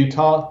 and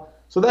Utah.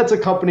 So that's a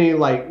company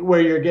like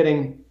where you're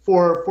getting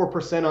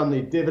 4% on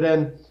the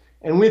dividend,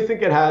 and we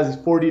think it has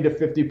 40 to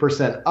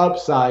 50%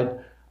 upside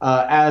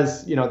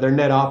as their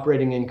net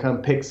operating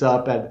income picks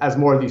up as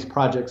more of these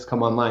projects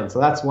come online. So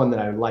that's one that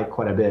I like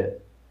quite a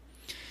bit.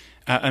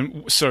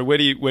 And so where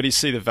do you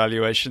see the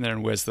valuation there,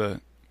 and where's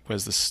the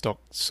stock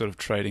sort of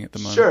trading at the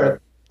moment?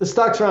 Sure. The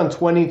stock's around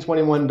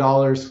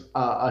 $21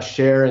 a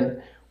share,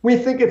 and we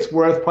think it's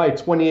worth probably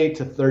 $28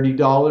 to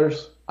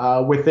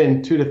 $30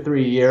 within 2 to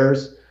 3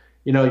 years.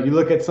 You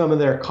look at some of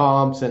their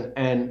comps,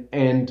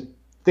 and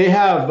they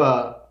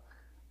have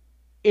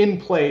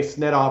in place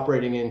net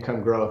operating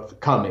income growth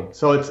coming.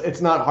 So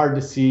it's not hard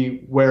to see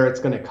where it's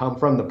going to come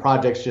from. The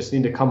projects just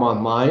need to come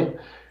online,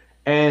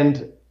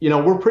 and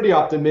we're pretty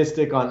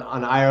optimistic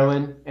on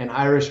Ireland and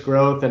Irish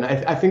growth, and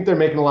I think they're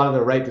making a lot of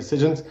the right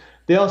decisions.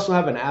 They also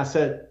have an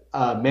asset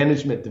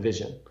management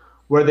division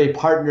where they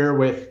partner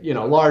with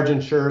large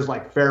insurers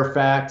like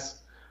Fairfax,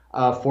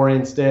 for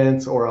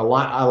instance, or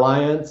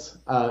Alliance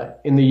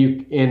in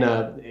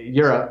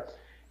Europe,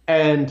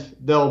 and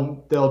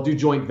they'll do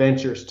joint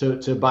ventures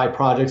to buy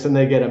projects, and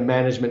they get a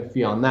management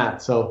fee on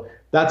that. So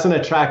that's an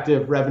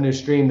attractive revenue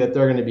stream that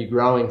they're going to be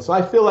growing. So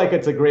I feel like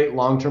it's a great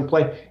long-term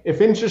play. If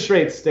interest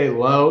rates stay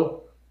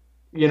low,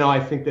 I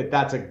think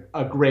that's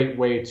a great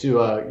way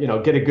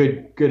to get a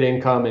good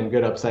income and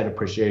good upside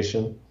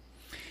appreciation.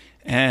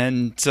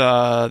 And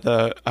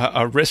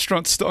a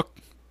restaurant stock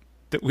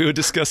that we were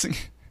discussing?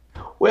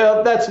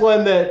 Well, that's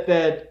one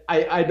that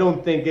I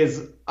don't think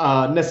is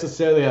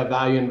necessarily a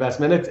value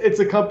investment. It's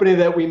a company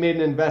that we made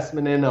an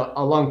investment in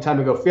a long time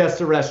ago,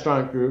 Fiesta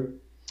Restaurant Group.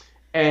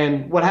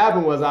 And what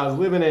happened was I was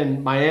living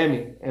in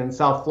Miami in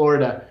South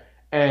Florida,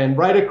 and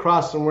right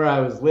across from where I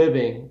was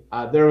living,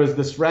 there was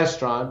this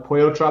restaurant,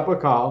 Pollo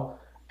Tropical,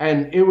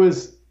 and it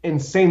was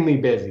insanely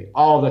busy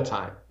all the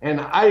time.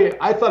 And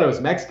I thought it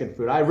was Mexican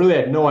food. I really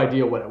had no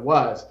idea what it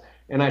was.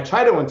 And I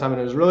tried it one time, and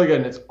it was really good,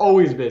 and it's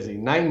always busy,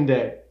 night and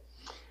day.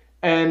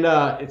 And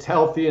it's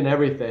healthy and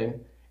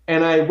everything.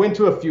 And I went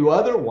to a few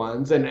other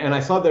ones, and I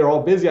saw they were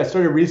all busy. I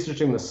started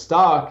researching the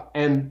stock,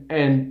 and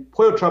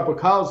Pollo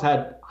Tropicals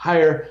had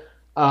higher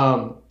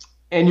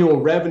annual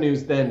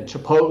revenues than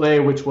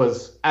Chipotle, which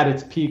was at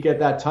its peak at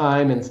that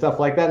time, and stuff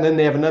like that. And then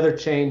they have another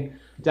chain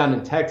down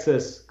in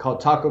Texas called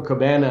Taco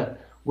Cabana,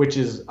 which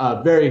is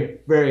a very,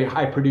 very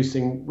high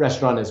producing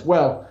restaurant as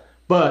well.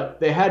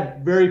 But they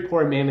had very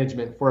poor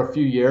management for a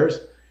few years.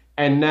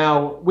 And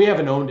now we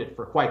haven't owned it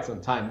for quite some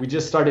time. We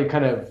just started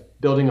kind of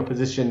building a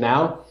position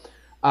now.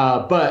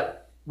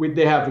 But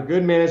they have a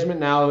good management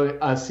now.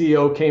 A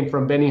CEO came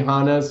from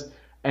Benihana's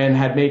and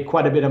had made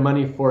quite a bit of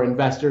money for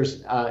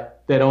investors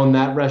that own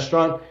that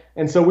restaurant.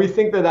 And so we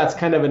think that that's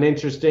kind of an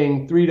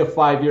interesting 3 to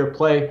 5 year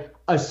play,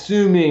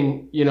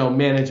 assuming,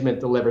 management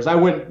delivers. I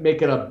wouldn't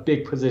make it a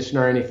big position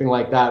or anything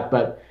like that,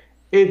 but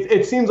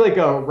it seems like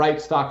a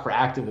right stock for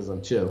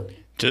activism too.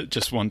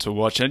 Just one to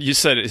watch. And you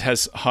said it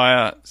has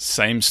higher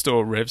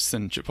same-store revs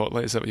than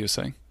Chipotle. Is that what you're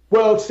saying?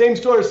 Well,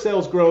 same-store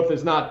sales growth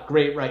is not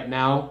great right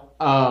now,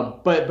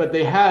 but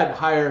they had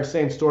higher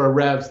same-store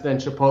revs than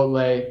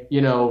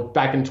Chipotle,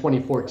 back in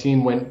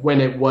 2014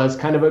 when it was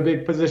kind of a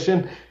big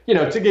position.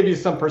 To give you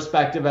some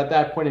perspective, at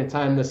that point in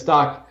time, the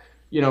stock,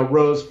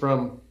 rose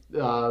from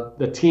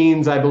the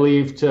teens, I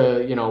believe,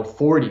 to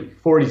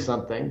 40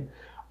 something.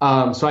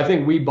 So I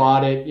think we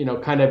bought it,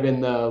 kind of in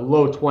the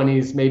low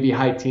 20s, maybe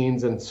high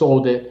teens, and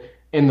sold it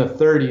in the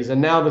 30s. And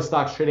now the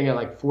stock's trading at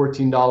like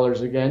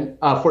 $14 again,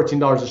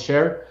 $14 a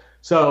share.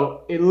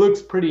 So it looks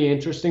pretty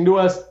interesting to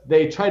us.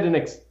 They tried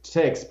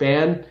to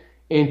expand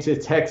into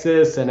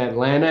Texas and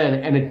Atlanta,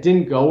 and it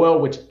didn't go well,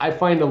 which I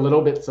find a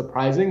little bit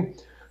surprising.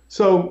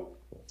 So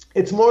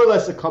it's more or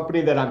less a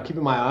company that I'm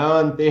keeping my eye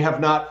on. They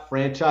have not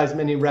franchised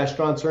many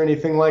restaurants or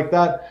anything like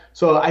that.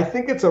 So I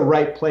think it's a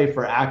right play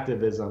for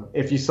activism.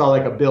 If you saw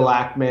like a Bill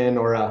Ackman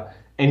or a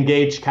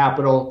Engaged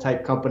Capital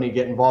type company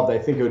get involved, I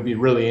think it would be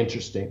really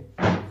interesting.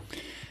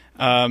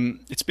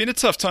 It's been a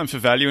tough time for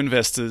value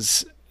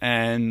investors,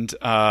 and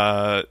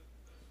part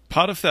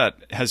of that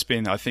has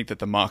been, I think, that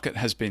the market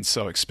has been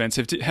so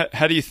expensive.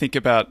 How do you think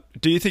about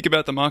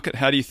the market?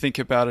 How do you think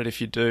about it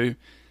if you do?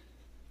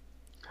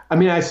 I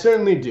mean, I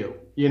certainly do.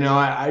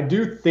 I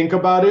do think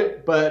about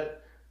it,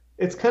 but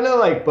it's kind of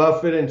like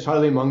Buffett and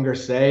Charlie Munger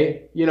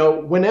say,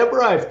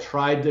 whenever I've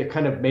tried to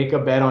kind of make a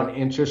bet on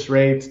interest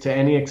rates to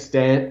any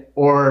extent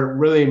or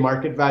really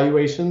market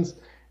valuations,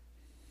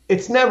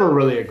 it's never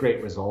really a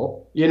great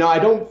result. I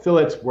don't feel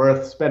it's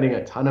worth spending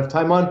a ton of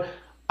time on.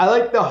 I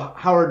like the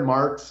Howard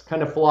Marks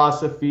kind of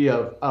philosophy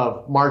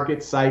of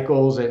market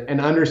cycles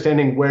and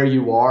understanding where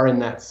you are in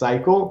that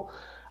cycle.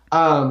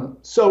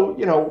 So,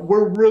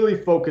 we're really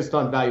focused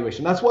on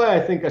valuation. That's why I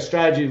think a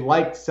strategy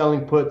like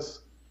selling puts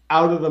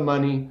out of the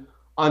money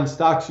on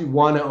stocks you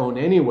want to own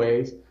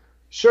anyways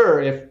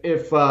sure,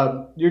 if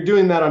you're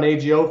doing that on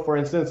AGO, for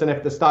instance, and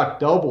if the stock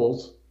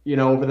doubles,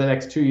 over the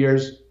next 2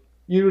 years,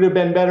 you would have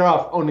been better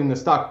off owning the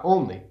stock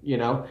only,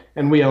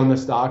 and we own the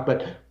stock,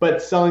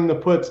 but selling the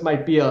puts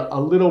might be a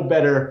little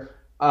better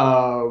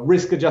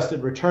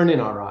risk-adjusted return in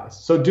our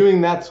eyes. So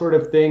doing that sort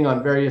of thing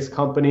on various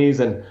companies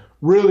and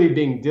really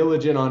being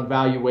diligent on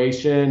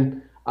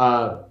valuation,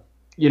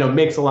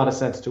 makes a lot of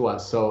sense to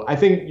us. So I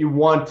think you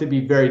want to be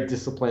very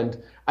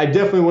disciplined. I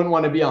definitely wouldn't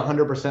want to be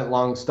 100%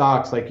 long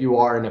stocks like you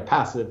are in a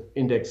passive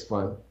index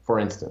fund, for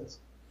instance.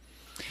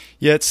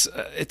 Yeah,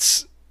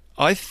 it's.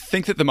 I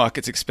think that the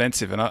market's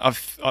expensive, and I've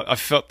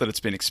felt that it's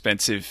been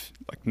expensive,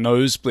 like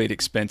nosebleed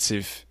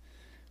expensive,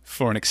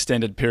 for an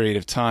extended period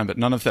of time. But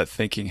none of that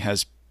thinking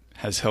has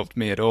helped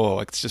me at all.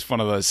 Like, it's just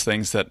one of those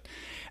things that,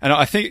 and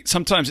I think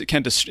sometimes it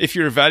can, if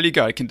you're a value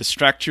guy, it can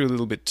distract you a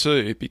little bit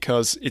too,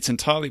 because it's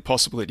entirely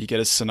possible that you get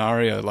a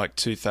scenario like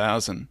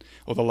 2000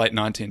 or the late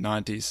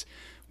 1990s,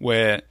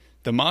 where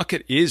the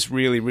market is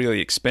really, really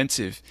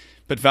expensive,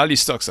 but value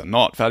stocks are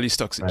not. Value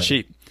stocks are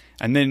cheap,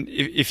 and then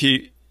if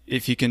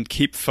you can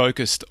keep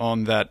focused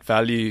on that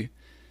value,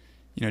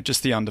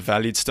 just the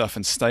undervalued stuff,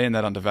 and stay in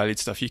that undervalued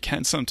stuff, you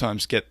can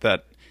sometimes get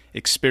that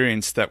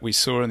experience that we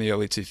saw in the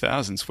early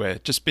 2000s, where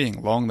just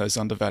being long those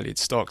undervalued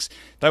stocks,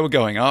 they were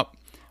going up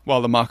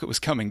while the market was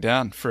coming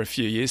down for a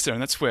few years there.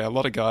 And that's where a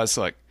lot of guys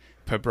like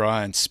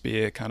Pobry and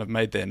Spear kind of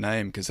made their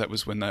name, because that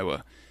was when they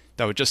were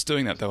just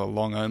doing that. They were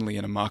long only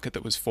in a market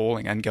that was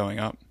falling and going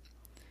up.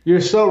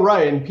 You're so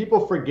right. And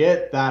people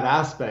forget that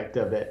aspect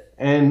of it.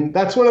 And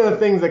that's one of the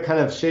things that kind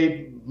of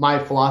shaped my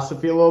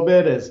philosophy a little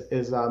bit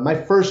is my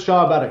first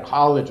job out of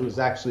college was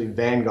actually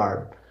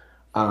Vanguard.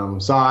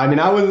 So, I mean,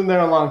 I wasn't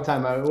there a long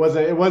time.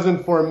 It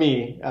wasn't for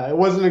me. It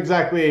wasn't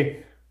exactly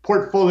a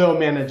portfolio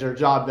manager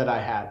job that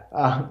I had,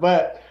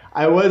 but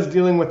I was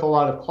dealing with a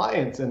lot of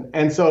clients.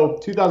 And so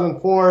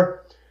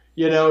 2004,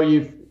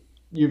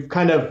 you've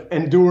kind of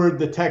endured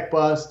the tech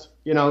bust.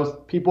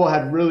 People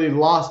had really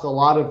lost a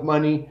lot of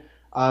money.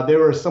 They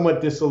were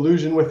somewhat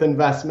disillusioned with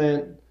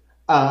investment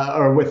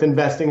or with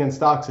investing in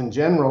stocks in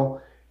general.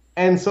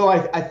 And so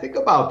I think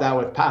about that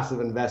with passive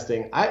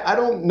investing. I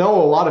don't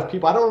know a lot of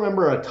people. I don't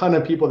remember a ton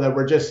of people that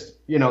were just,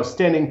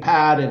 standing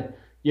pat and,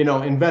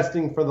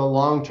 investing for the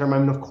long term. I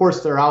mean, of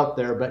course they're out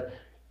there, but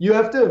you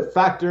have to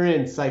factor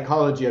in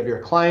psychology of your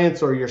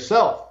clients or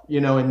yourself,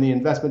 in the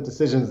investment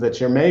decisions that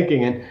you're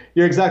making. And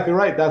you're exactly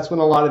right. That's when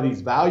a lot of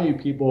these value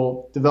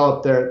people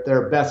develop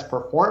their best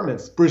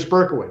performance. Bruce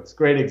Berkowitz,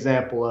 great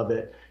example of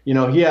it.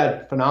 He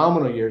had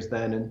phenomenal years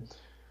then. And,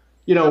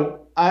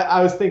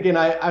 I was thinking,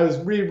 I was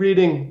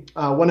rereading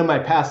one of my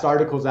past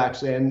articles,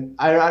 actually, and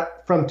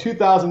from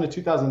 2000 to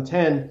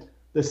 2010,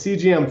 the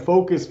CGM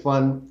Focus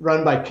Fund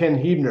run by Ken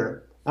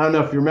Hebner. I don't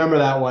know if you remember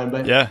that one,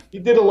 but yeah, he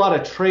did a lot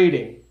of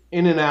trading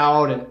in and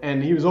out,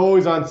 and he was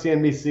always on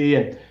CNBC,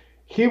 and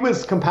he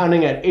was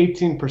compounding at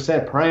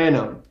 18% per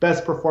annum,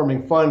 best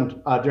performing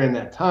fund during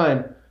that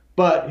time,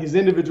 but his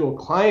individual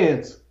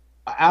clients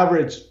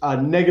averaged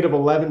a negative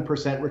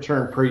 11%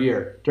 return per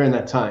year during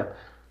that time.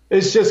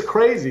 It's just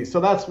crazy.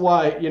 So that's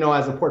why,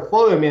 as a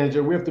portfolio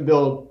manager, we have to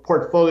build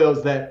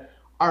portfolios that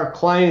our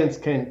clients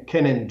can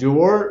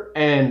endure,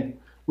 and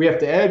we have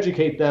to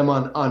educate them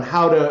on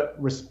how to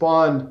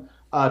respond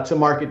to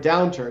market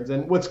downturns.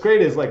 And what's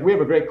great is, like, we have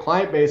a great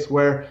client base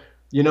where,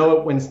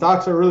 when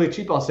stocks are really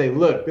cheap, I'll say,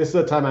 look, this is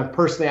a time I'm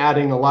personally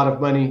adding a lot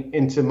of money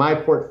into my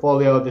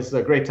portfolio. This is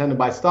a great time to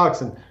buy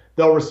stocks, and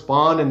they'll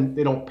respond and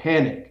they don't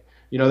panic.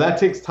 That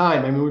takes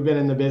time. I mean, we've been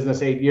in the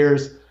business 8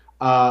 years.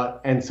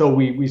 And so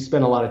we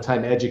spent a lot of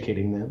time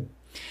educating them.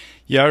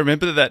 Yeah, I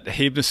remember that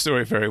Hebner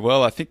story very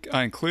well. I think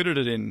I included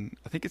it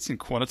it's in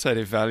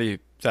Quantitative Value,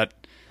 that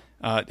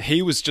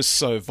he was just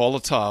so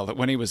volatile that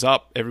when he was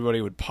up, everybody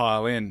would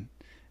pile in,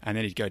 and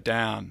then he'd go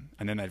down,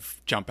 and then they'd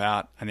jump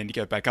out, and then he'd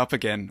go back up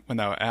again when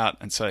they were out.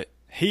 And so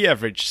he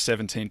averaged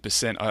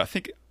 17%, I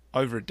think,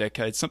 over a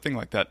decade, something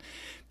like that.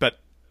 But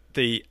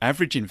the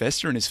average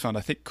investor in his fund,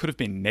 I think, could have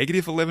been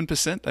negative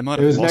 11%. They might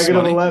have lost money. It was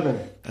negative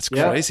 11. That's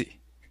crazy.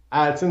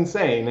 It's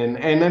insane.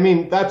 And I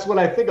mean, that's what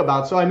I think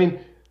about. So, I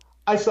mean,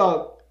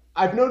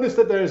 I've noticed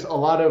that there's a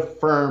lot of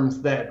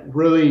firms that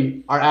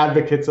really are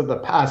advocates of the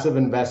passive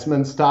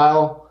investment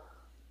style,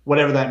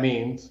 whatever that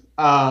means,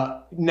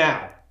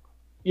 now.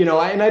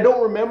 And I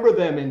don't remember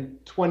them in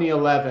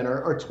 2011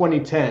 or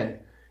 2010.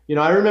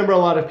 I remember a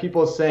lot of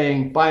people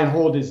saying buy and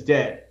hold is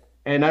dead.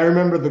 And I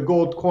remember the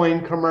gold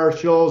coin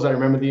commercials. I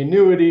remember the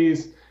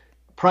annuities,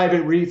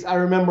 private REITs. I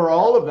remember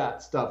all of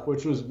that stuff,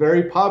 which was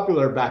very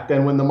popular back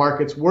then when the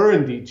markets were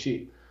indeed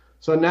cheap.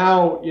 So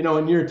now,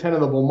 in year 10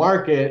 of the bull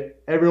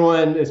market,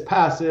 everyone is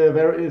passive.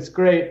 It's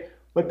great.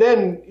 But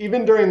then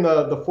even during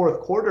the fourth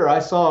quarter, I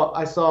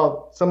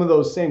saw some of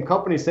those same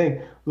companies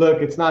saying,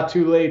 look, it's not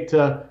too late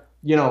to,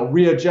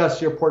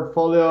 readjust your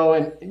portfolio.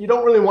 And you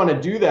don't really want to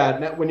do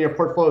that when your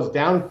portfolio is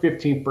down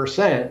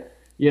 15%.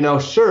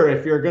 Sure,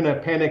 if you're going to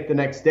panic the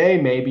next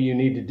day, maybe you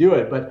need to do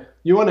it. But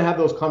you want to have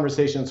those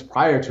conversations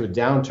prior to a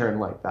downturn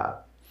like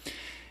that.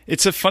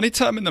 It's a funny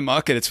time in the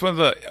market. It's one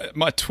of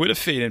my Twitter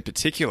feed in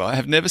particular. I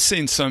have never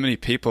seen so many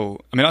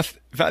people. I mean,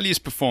 value's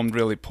performed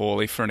really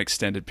poorly for an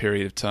extended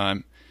period of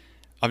time.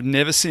 I've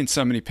never seen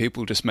so many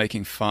people just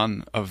making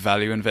fun of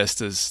value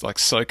investors, like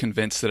so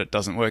convinced that it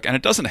doesn't work. And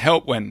it doesn't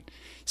help when,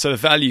 so the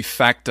value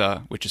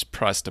factor, which is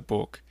price to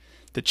book,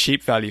 the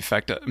cheap value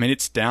factor, I mean,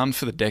 it's down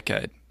for the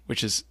decade,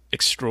 which is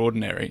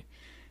extraordinary.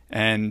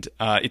 And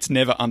it's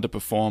never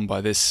underperformed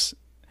by this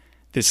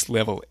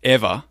level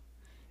ever,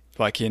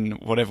 like in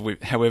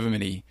however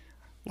many,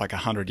 like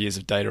 100 years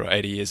of data or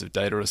 80 years of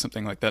data or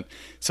something like that.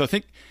 So I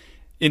think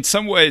in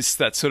some ways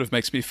that sort of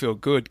makes me feel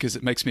good, because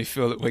it makes me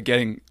feel that we're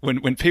getting,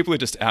 when people are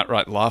just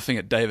outright laughing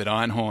at David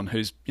Einhorn,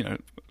 who's,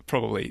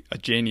 probably a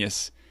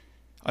genius,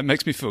 it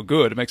makes me feel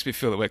good. It makes me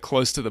feel that we're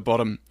close to the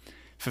bottom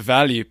for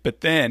value.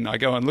 But then I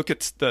go and look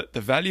at the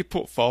value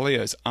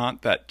portfolios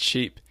aren't that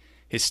cheap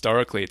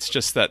historically. It's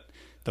just that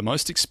the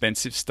most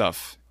expensive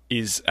stuff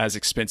is as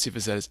expensive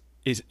as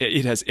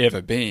it has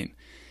ever been.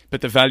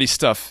 But the value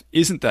stuff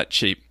isn't that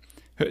cheap.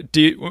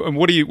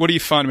 What do you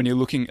find when you're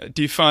looking?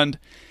 Do you find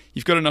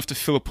you've got enough to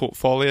fill a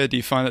portfolio? Do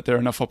you find that there are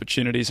enough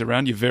opportunities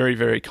around? You're very,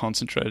 very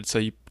concentrated, so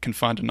you can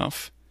find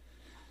enough.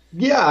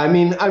 Yeah,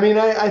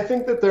 I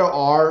think that there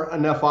are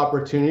enough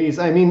opportunities.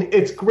 I mean,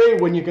 it's great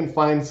when you can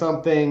find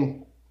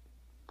something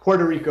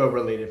Puerto Rico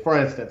related, for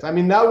instance. I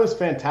mean, that was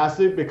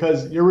fantastic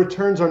because your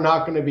returns are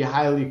not going to be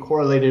highly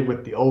correlated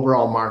with the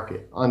overall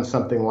market on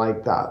something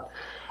like that.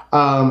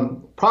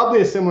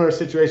 Probably a similar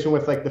situation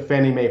with like the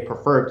Fannie Mae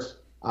preferreds,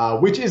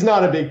 which is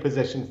not a big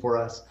position for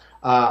us.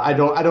 I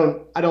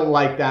don't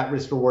like that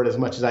risk reward as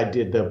much as I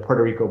did the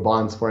Puerto Rico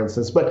bonds, for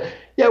instance. But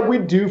yeah, we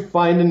do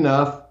find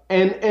enough,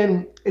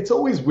 and it's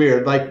always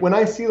weird. Like when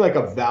I see like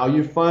a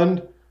value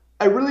fund,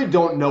 I really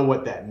don't know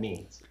what that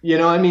means.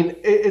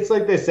 It's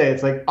like they say,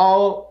 it's like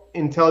all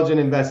intelligent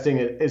investing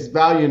is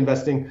value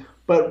investing,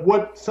 but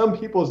what some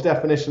people's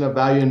definition of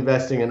value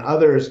investing and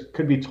others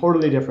could be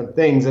totally different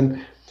things.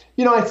 And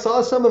I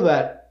saw some of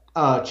that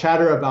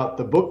chatter about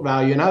the book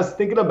value, and I was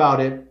thinking about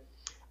it.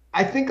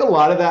 I think a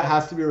lot of that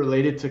has to be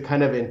related to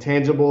kind of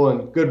intangible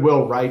and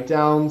goodwill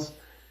write-downs.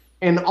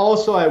 And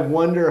also I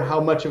wonder how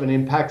much of an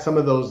impact some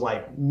of those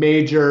like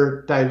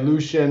major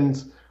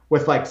dilutions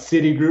with like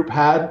Citigroup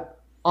had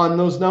on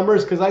those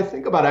numbers. Because I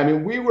think about it,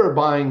 we were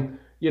buying,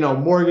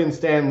 Morgan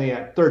Stanley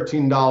at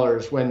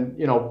 $13 when,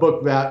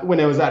 when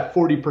it was at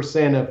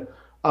 40%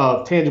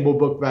 of tangible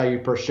book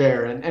value per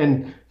share.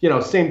 And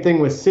same thing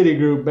with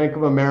Citigroup, Bank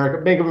of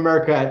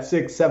America at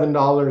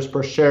 $6-7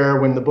 per share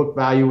when the book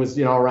value was,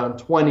 around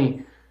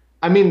 20.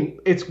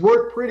 It's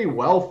worked pretty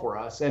well for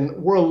us, and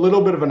we're a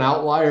little bit of an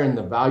outlier in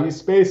the value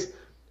space.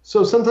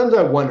 So sometimes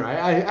I wonder,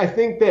 I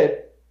think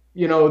that,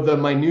 the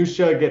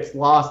minutia gets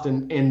lost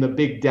in the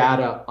big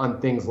data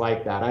on things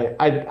like that.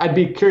 I'd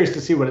be curious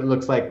to see what it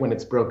looks like when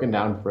it's broken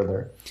down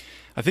further.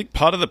 I think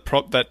part of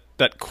the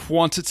that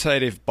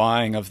quantitative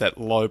buying of that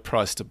low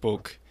price to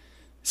book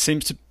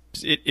seems to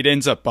it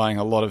ends up buying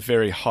a lot of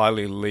very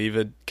highly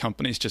levered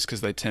companies just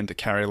because they tend to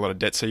carry a lot of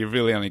debt. So you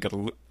really only got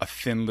a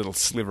thin little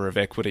sliver of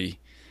equity,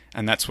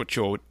 and that's what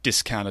you're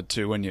discounted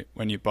to when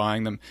you're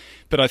buying them.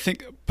 But I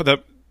think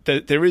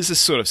there is a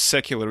sort of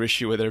secular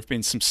issue where there have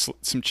been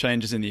some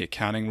changes in the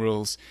accounting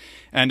rules,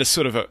 and a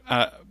sort of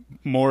a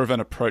more of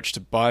an approach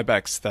to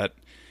buybacks that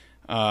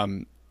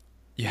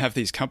you have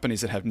these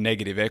companies that have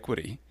negative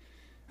equity,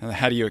 and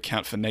how do you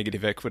account for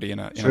negative equity in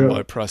a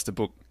low price to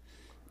book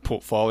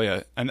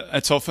portfolio? And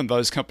it's often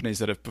those companies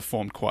that have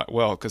performed quite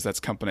well, because that's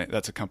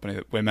a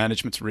company where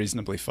management's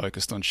reasonably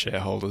focused on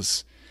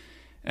shareholders,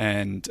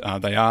 and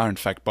they are in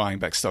fact buying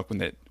back stock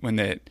when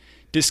they're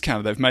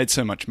discounted. They've made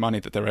so much money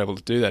that they're able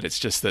to do that. It's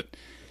just that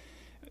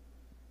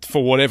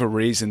for whatever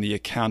reason the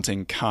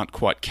accounting can't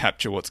quite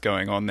capture what's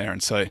going on there,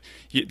 and so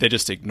they're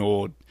just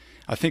ignored.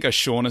 I think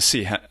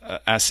O'Shaughnessy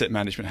Asset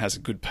Management has a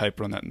good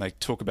paper on that, and they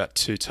talk about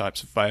two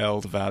types: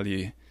 veiled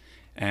value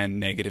and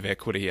negative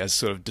equity, as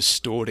sort of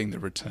distorting the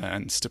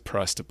returns to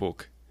price to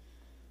book.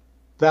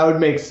 That would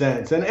make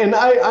sense. And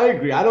I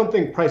agree. I don't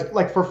think price,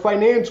 like for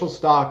financial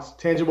stocks,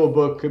 tangible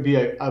book could be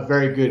a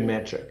very good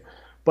metric.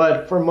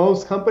 But for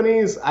most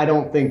companies, I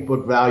don't think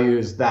book value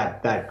is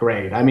that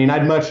great.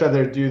 I'd much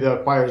rather do the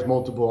acquirer's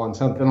multiple on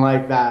something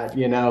like that,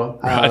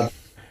 Right.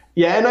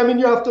 Yeah, and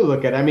you have to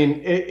look at it.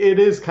 It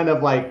is kind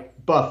of like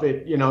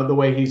Buffett, the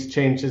way he's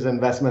changed his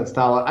investment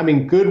style.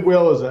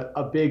 Goodwill is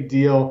a big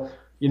deal.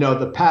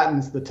 The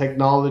patents, the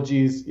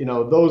technologies,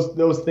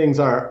 those things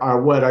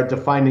are what are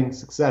defining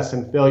success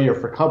and failure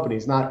for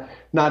companies, not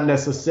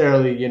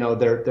necessarily,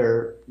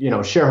 their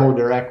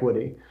shareholder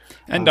equity.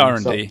 And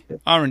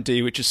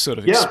R&D, which is sort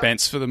of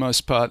expense for the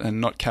most part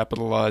and not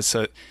capitalized.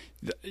 So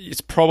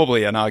it's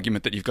probably an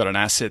argument that you've got an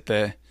asset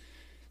there,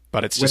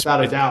 but it's just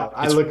without a doubt.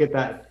 I look at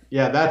that.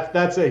 Yeah,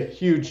 that's a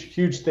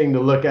huge thing to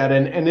look at,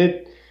 and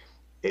it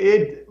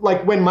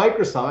like when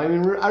Microsoft. I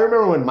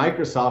remember when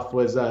Microsoft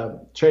was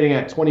trading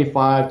at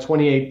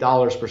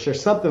 $28 per share,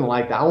 something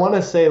like that. I want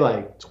to say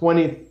like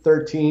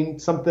 2013,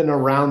 something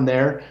around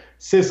there.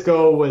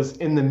 Cisco was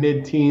in the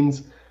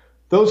mid-teens.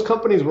 Those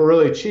companies were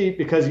really cheap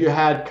because you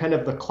had kind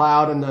of the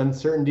cloud and the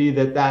uncertainty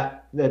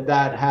that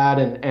had,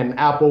 and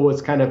Apple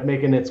was kind of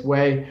making its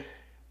way.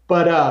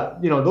 But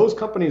those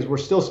companies were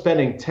still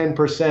spending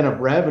 10%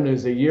 of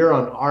revenues a year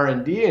on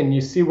R&D, and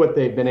you see what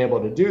they've been able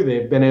to do.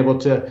 They've been able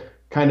to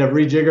kind of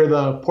rejigger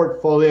the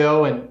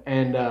portfolio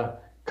and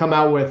come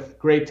out with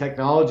great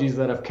technologies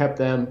that have kept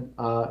them,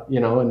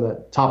 in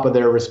the top of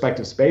their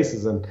respective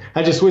spaces. And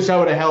I just wish I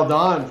would have held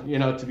on,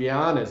 to be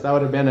honest. That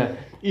would have been an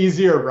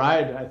easier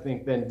ride, I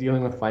think, than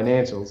dealing with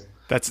financials.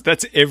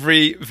 That's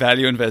every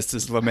value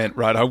investor's lament,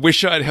 right? I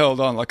wish I'd held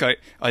on. Like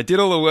I did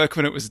all the work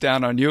when it was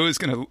down. I knew it was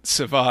going to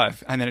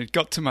survive. And then it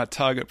got to my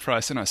target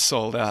price and I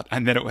sold out.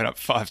 And then it went up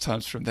 5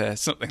 times from there,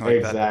 something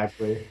like that.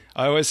 Exactly.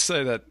 I always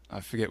say that,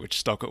 I forget which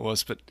stock it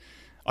was, but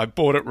I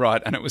bought it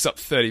right and it was up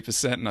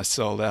 30% and I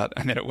sold out.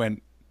 And then it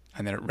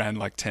ran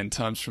like 10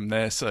 times from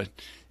there. So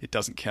it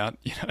doesn't count,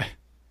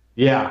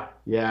 Yeah,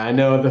 I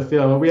know the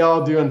feeling. We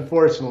all do,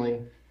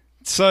 unfortunately.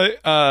 So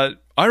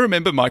I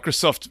remember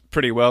Microsoft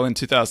pretty well in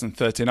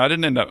 2013. I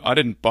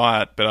didn't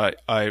buy it, but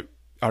I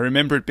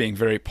remember it being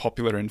very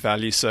popular in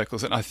value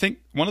circles. And I think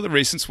one of the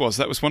reasons was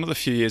that was one of the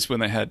few years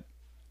when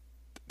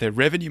their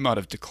revenue might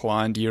have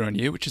declined year on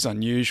year, which is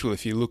unusual.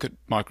 If you look at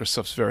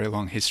Microsoft's very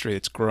long history,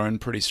 it's grown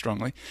pretty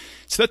strongly.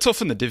 So that's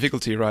often the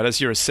difficulty, right?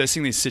 As you're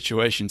assessing these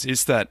situations,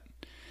 is that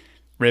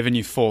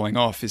revenue falling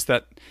off? Is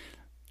that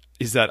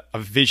a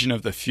vision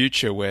of the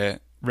future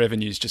where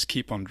revenues just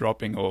keep on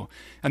dropping,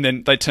 and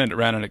then they turned it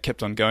around and it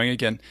kept on going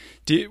again?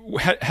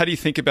 How do you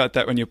think about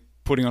that when you're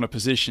putting on a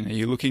position? Are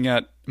you looking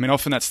at,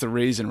 often that's the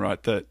reason,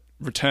 right? The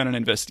return on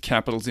invested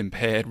capital is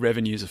impaired,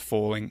 revenues are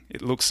falling.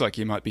 It looks like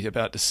you might be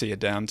about to see a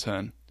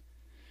downturn.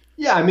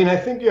 Yeah, I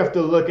think you have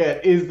to look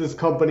at, is this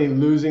company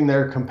losing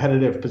their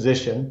competitive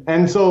position?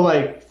 And so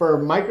like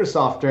for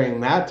Microsoft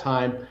during that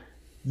time,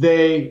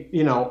 they,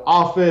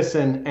 Office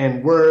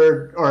and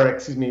Word,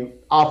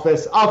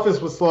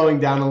 Office was slowing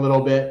down a little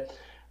bit.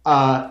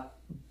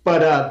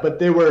 But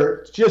they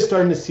were just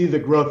starting to see the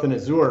growth in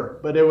Azure,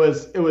 but it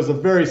was a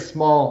very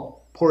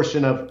small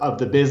portion of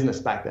the business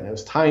back then. It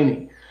was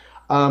tiny.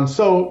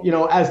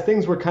 So as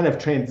things were kind of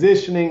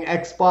transitioning,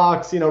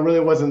 Xbox, really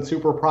wasn't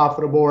super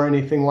profitable or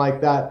anything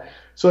like that.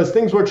 So as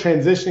things were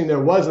transitioning, there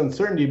was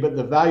uncertainty, but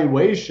the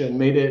valuation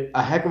made it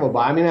a heck of a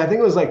buy. I think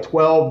it was like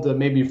 12 to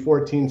maybe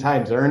 14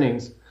 times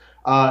earnings,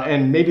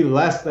 and maybe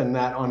less than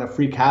that on a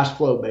free cash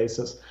flow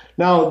basis.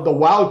 Now, the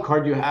wild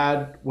card you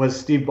had was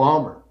Steve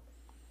Ballmer.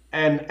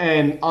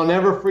 And I'll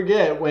never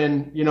forget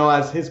when,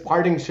 as his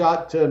parting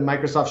shot to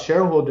Microsoft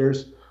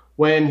shareholders,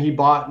 when he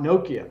bought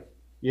Nokia,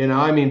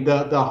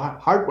 the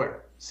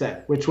hardware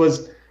set, which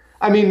was,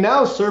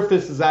 now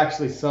Surface is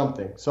actually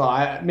something. So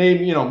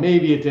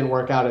maybe it didn't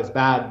work out as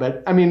bad,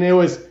 but it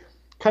was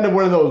kind of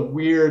one of those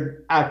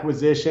weird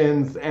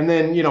acquisitions. And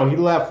then, he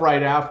left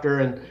right after,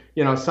 and,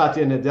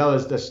 Satya Nadella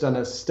has just done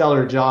a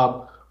stellar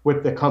job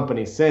with the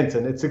company since,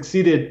 and it's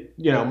exceeded,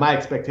 my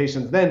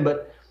expectations then,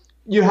 but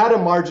you had a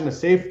margin of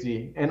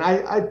safety. And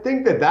I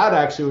think that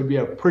actually would be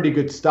a pretty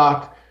good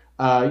stock,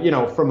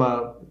 from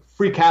a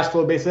free cash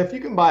flow basis. If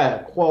you can buy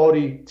a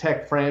quality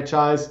tech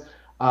franchise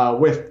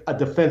with a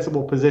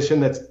defensible position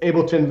that's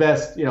able to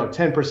invest,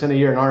 10% a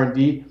year in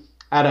R&D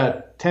at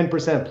a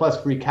 10%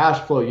 plus free cash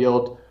flow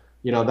yield,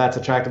 that's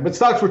attractive. But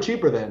stocks were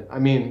cheaper then.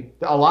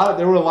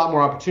 There were a lot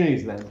more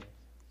opportunities then.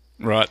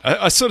 Right.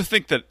 I sort of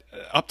think that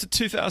up to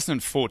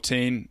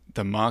 2014,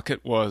 the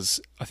market was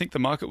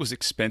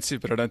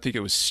expensive, but I don't think it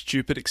was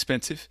stupid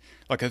expensive.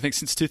 Like, I think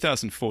since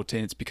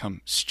 2014, it's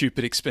become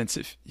stupid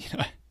expensive.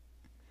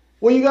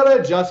 Well, you got to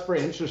adjust for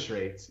interest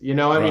rates.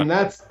 Right.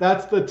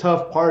 That's the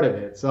tough part of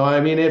it. So,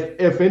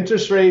 if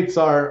interest rates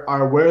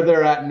are where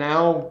they're at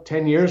now,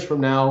 10 years from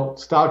now,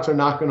 stocks are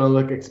not going to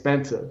look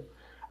expensive.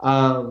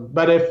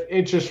 But if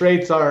interest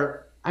rates are,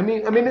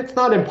 it's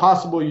not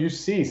impossible you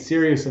see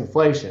serious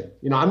inflation.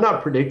 I'm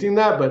not predicting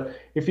that, but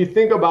if you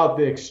think about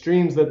the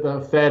extremes that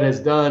the Fed has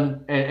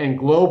done and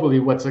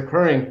globally what's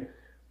occurring,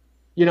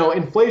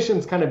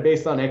 inflation's kind of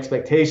based on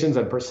expectations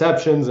and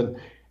perceptions. And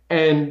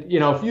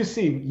if you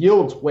see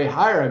yields way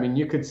higher,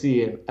 you could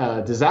see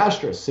a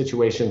disastrous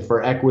situation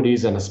for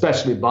equities and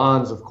especially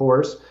bonds, of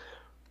course.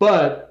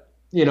 But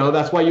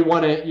that's why you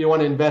want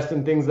to invest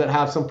in things that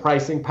have some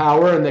pricing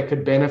power and that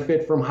could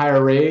benefit from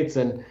higher rates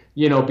and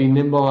be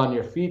nimble on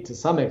your feet to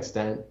some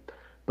extent.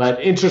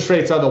 But interest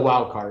rates are the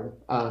wild card.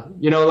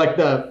 Like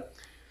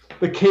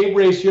the CAPE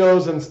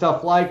ratios and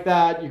stuff like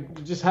that, you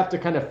just have to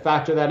kind of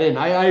factor that in.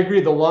 I agree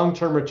the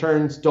long-term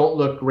returns don't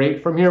look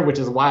great from here, which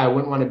is why I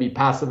wouldn't want to be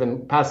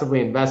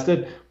passively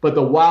invested. But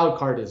the wild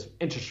card is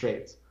interest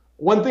rates.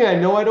 One thing I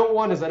know I don't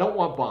want is I don't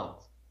want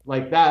bonds.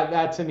 Like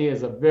that to me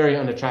is a very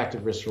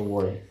unattractive risk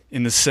reward.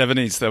 In the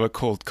 70s, they were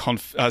called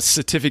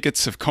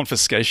certificates of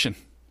confiscation.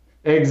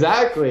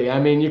 Exactly.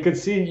 You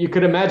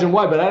could imagine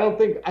why, but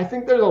I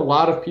think there's a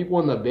lot of people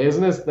in the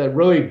business that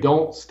really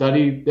don't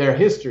study their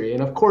history.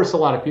 And of course, a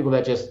lot of people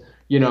that just,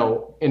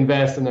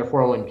 invest in their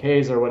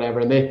 401ks or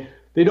whatever, and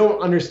they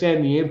don't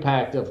understand the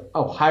impact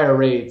of higher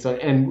rates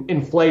and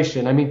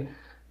inflation.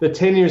 The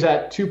 10 years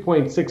at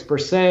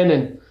 2.6%,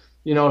 and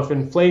if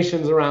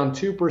inflation's around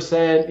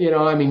 2%,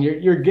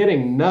 you're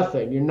getting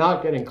nothing. You're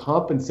not getting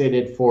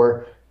compensated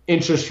for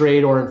interest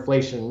rate or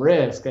inflation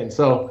risk. And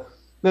so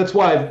that's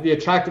why the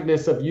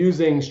attractiveness of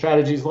using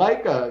strategies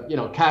like a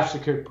cash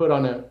secured put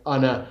on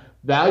a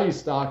value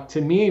stock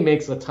to me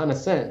makes a ton of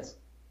sense.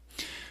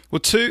 Well,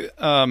 two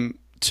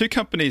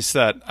companies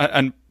that,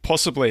 and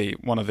possibly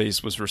one of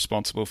these was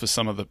responsible for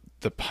some of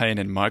the pain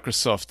in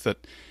Microsoft,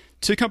 that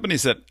two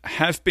companies that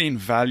have been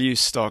value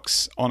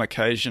stocks on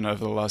occasion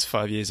over the last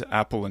 5 years,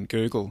 Apple and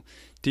Google.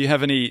 Do you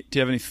have any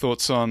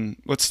thoughts on?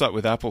 Let's start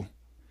with Apple.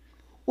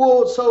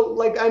 Well,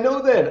 so I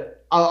know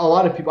that a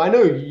lot of people, I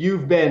know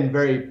you've been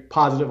very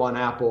positive on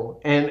Apple,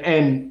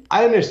 and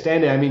I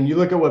understand it. I mean, you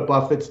look at what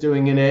Buffett's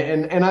doing in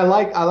it, and I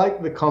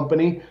like the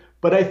company,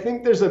 but I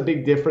think there's a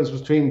big difference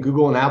between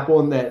Google and Apple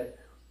in that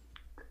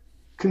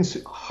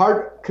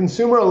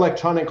consumer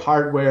electronic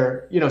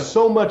hardware,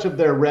 so much of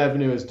their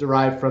revenue is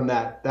derived from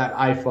that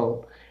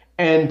iPhone,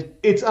 and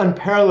it's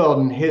unparalleled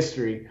in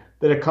history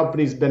that a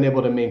company's been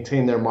able to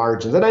maintain their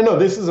margins. And I know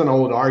this is an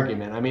old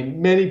argument. I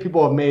mean, many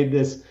people have made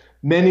this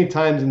many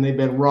times and they've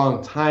been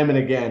wrong time and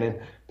again. And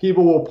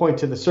people will point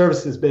to the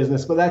services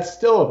business, but that's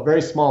still a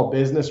very small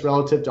business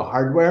relative to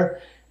hardware.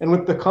 And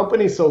with the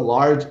company so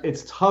large,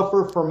 it's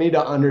tougher for me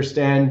to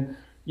understand,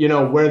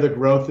 where the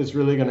growth is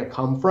really going to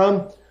come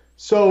from.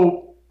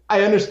 So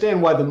I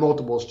understand why the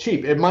multiple is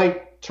cheap. It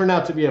might turn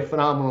out to be a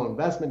phenomenal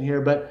investment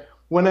here, but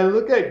when I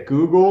look at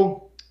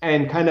Google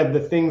and kind of the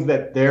things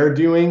that they're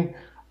doing,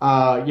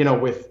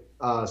 with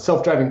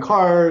self-driving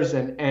cars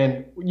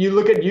and you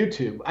look at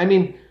YouTube. I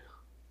mean,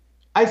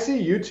 I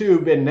see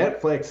YouTube and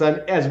Netflix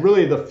as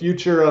really the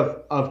future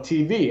of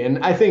TV.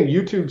 And I think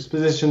YouTube's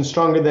position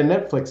stronger than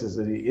Netflix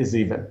is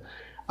even.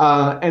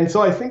 And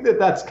so I think that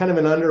that's kind of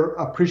an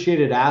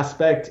underappreciated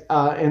aspect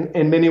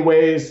in many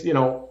ways.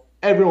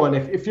 Everyone,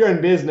 if you're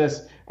in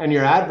business and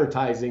you're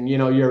advertising,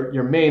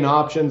 your main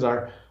options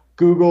are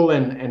Google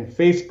and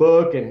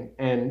Facebook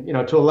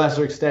and to a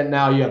lesser extent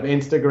now you have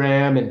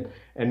Instagram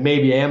and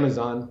maybe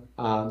Amazon.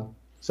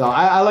 So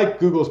I like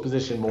Google's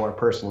position more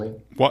personally.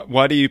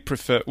 Why do you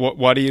prefer?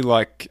 Why do you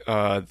like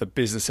the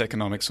business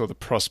economics or the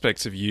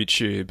prospects of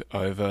YouTube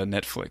over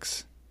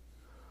Netflix?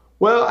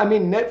 Well, I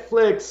mean,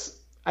 Netflix,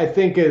 I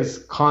think, is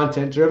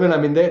content driven. I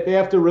mean, they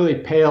have to really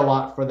pay a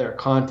lot for their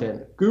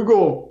content.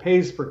 Google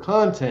pays for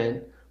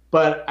content,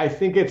 but I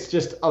think it's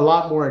just a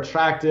lot more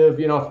attractive.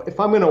 If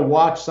I'm going to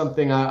watch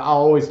something, I'll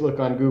always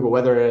look on Google,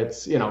 whether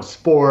it's,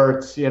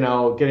 sports,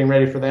 getting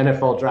ready for the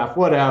NFL draft,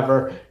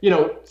 whatever,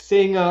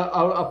 seeing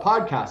a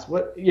podcast,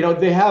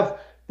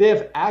 they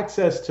have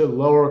access to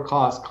lower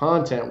cost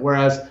content,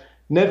 whereas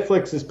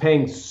Netflix is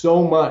paying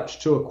so much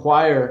to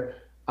acquire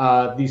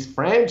these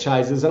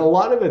franchises, and a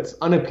lot of it's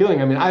unappealing.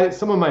 I mean,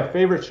 some of my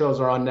favorite shows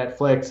are on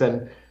Netflix,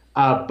 and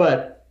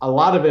but a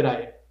lot of it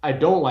I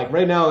don't like.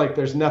 Right now,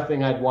 there's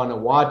nothing I'd want to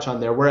watch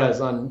on there,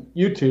 whereas on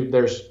YouTube,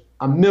 there's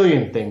a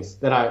million things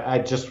that I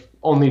just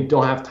only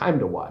don't have time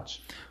to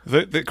watch.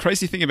 The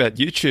crazy thing about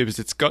YouTube is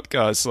it's got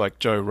guys like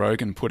Joe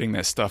Rogan putting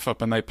their stuff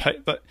up, and they pay.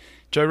 But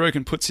Joe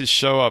Rogan puts his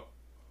show up.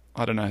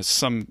 I don't know,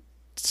 some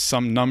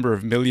number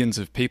of millions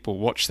of people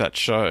watch that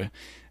show.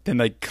 Then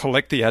they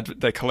collect the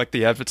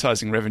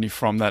advertising revenue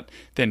from that,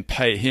 then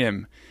pay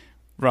him,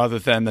 rather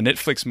than the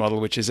Netflix model,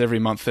 which is every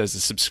month there's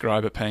a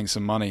subscriber paying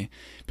some money,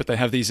 but they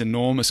have these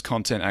enormous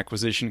content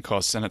acquisition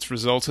costs, and it's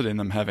resulted in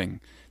them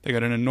they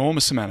got an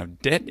enormous amount of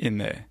debt in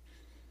there.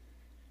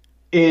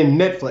 In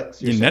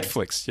Netflix, you're saying?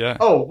 Netflix, yeah.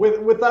 Oh,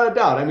 without a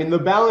doubt. I mean, the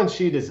balance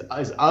sheet is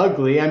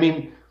ugly. I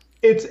mean,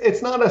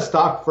 it's not a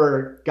stock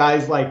for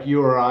guys like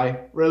you or I,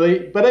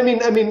 really. But I mean,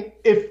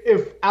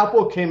 if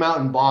Apple came out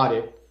and bought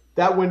it,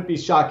 that wouldn't be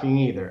shocking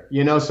either.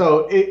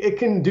 So it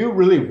can do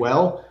really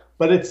well.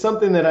 But it's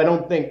something that I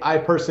don't think I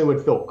personally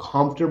would feel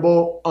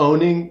comfortable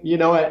owning,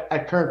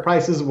 at current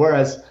prices.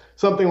 Whereas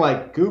something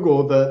like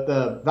Google,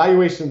 the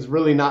valuation's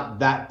really not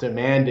that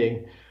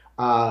demanding.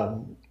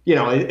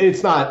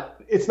 It's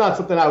not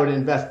something I would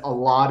invest a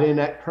lot in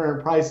at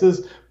current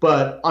prices.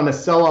 But on a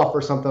sell-off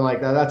or something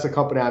like that, that's a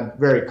company I'm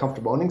very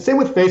comfortable owning. Same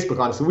with Facebook,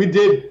 honestly. We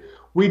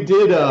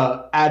did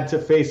add to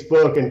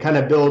Facebook and kind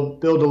of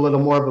build a little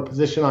more of a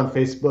position on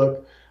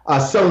Facebook.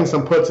 Selling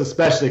some puts,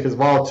 especially because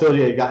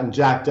volatility had gotten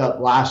jacked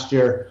up last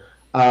year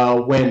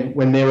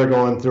when they were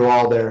going through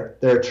all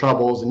their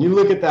troubles. And you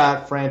look at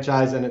that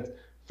franchise, and it's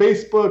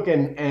Facebook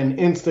and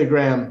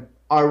Instagram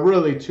are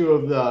really two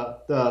of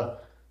the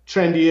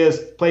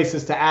trendiest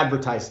places to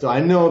advertise still. I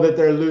know that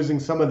they're losing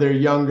some of their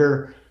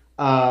younger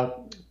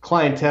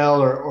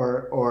clientele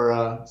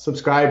or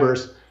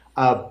subscribers,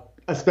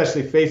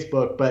 especially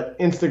Facebook, but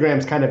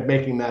Instagram's kind of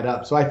making that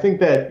up. So I think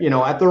that,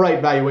 at the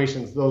right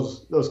valuations,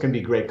 those can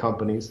be great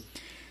companies.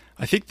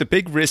 I think the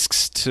big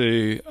risks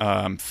to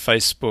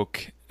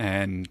Facebook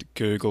and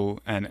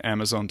Google and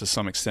Amazon to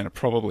some extent are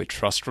probably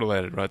trust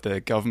related, right? The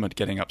government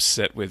getting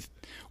upset with,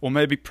 or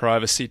maybe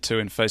privacy too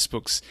in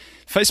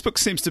Facebook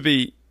seems to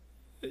be,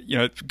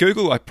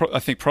 Google I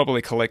think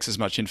probably collects as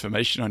much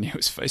information on you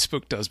as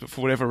Facebook does, but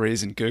for whatever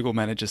reason, Google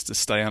manages to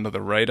stay under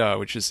the radar,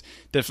 which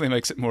definitely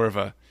makes it more of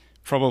a,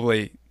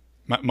 probably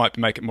might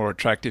make it more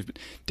attractive.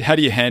 But how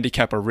do you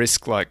handicap a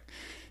risk like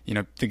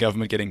the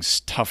government getting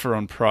tougher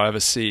on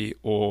privacy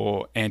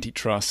or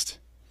antitrust?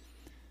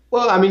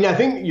 Well, I mean, I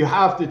think you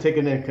have to take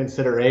it into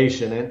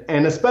consideration,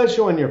 and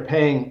especially when you're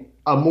paying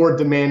a more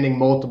demanding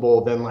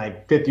multiple than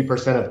like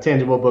 50% of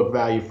tangible book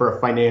value for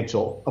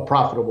a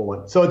profitable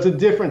one. So it's a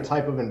different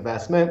type of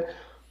investment.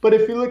 But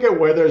if you look at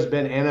where there's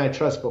been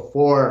antitrust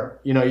before,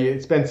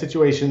 it's been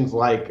situations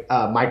like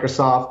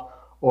Microsoft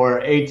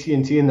or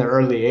AT&T in the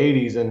early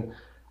 80s. And,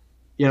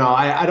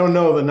 I don't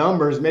know the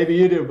numbers, maybe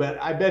you do, but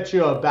I bet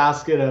you a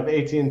basket of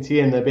AT&T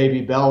and the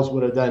baby bells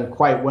would have done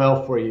quite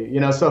well for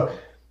you. So,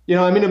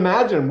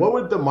 imagine what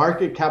would the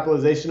market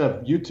capitalization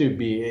of YouTube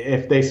be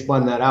if they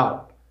spun that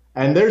out?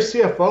 And their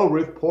CFO,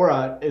 Ruth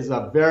Porat, is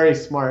a very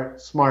smart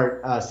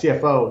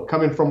CFO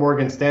coming from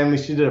Morgan Stanley.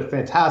 She did a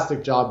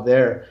fantastic job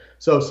there.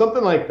 So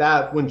something like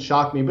that wouldn't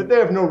shock me, but they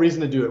have no reason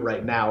to do it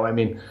right now. I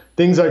mean,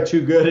 things are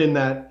too good in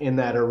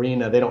that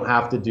arena. They don't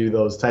have to do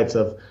those types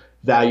of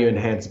value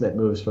enhancement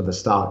moves for the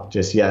stock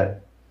just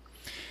yet.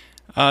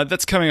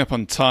 That's coming up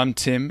on time,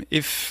 Tim.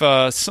 If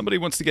somebody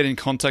wants to get in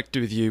contact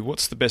with you,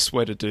 what's the best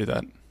way to do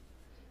that?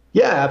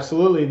 Yeah,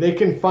 absolutely. They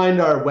can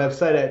find our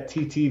website at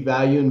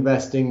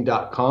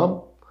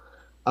ttvalueinvesting.com.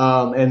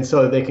 And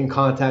so they can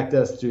contact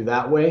us through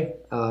that way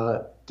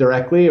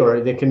directly,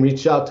 or they can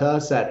reach out to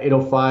us at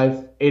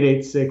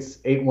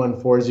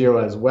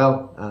 805-886-8140 as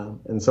well.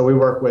 And so we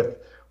work with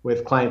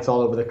clients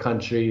all over the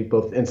country,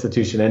 both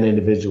institution and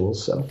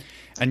individuals. So.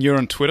 And you're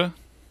on Twitter?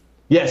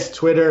 Yes,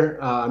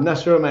 Twitter. I'm not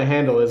sure what my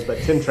handle is, but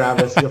Tim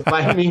Travis, you'll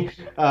find me.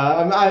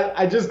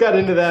 I just got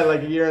into that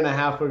like a year and a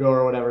half ago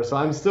or whatever, so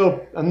I'm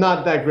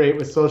not that great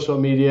with social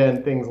media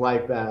and things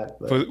like that.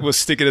 We'll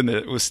stick it in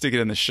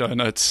the show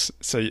notes,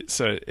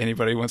 so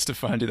anybody who wants to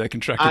find you, they can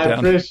track it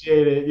down. I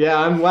appreciate it. Yeah,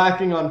 I'm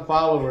lacking on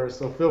followers,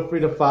 so feel free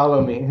to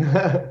follow me.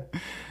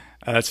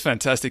 That's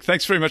fantastic.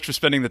 Thanks very much for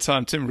spending the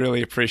time, Tim.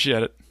 Really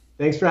appreciate it.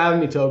 Thanks for having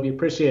me, Toby.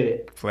 Appreciate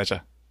it.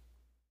 Pleasure.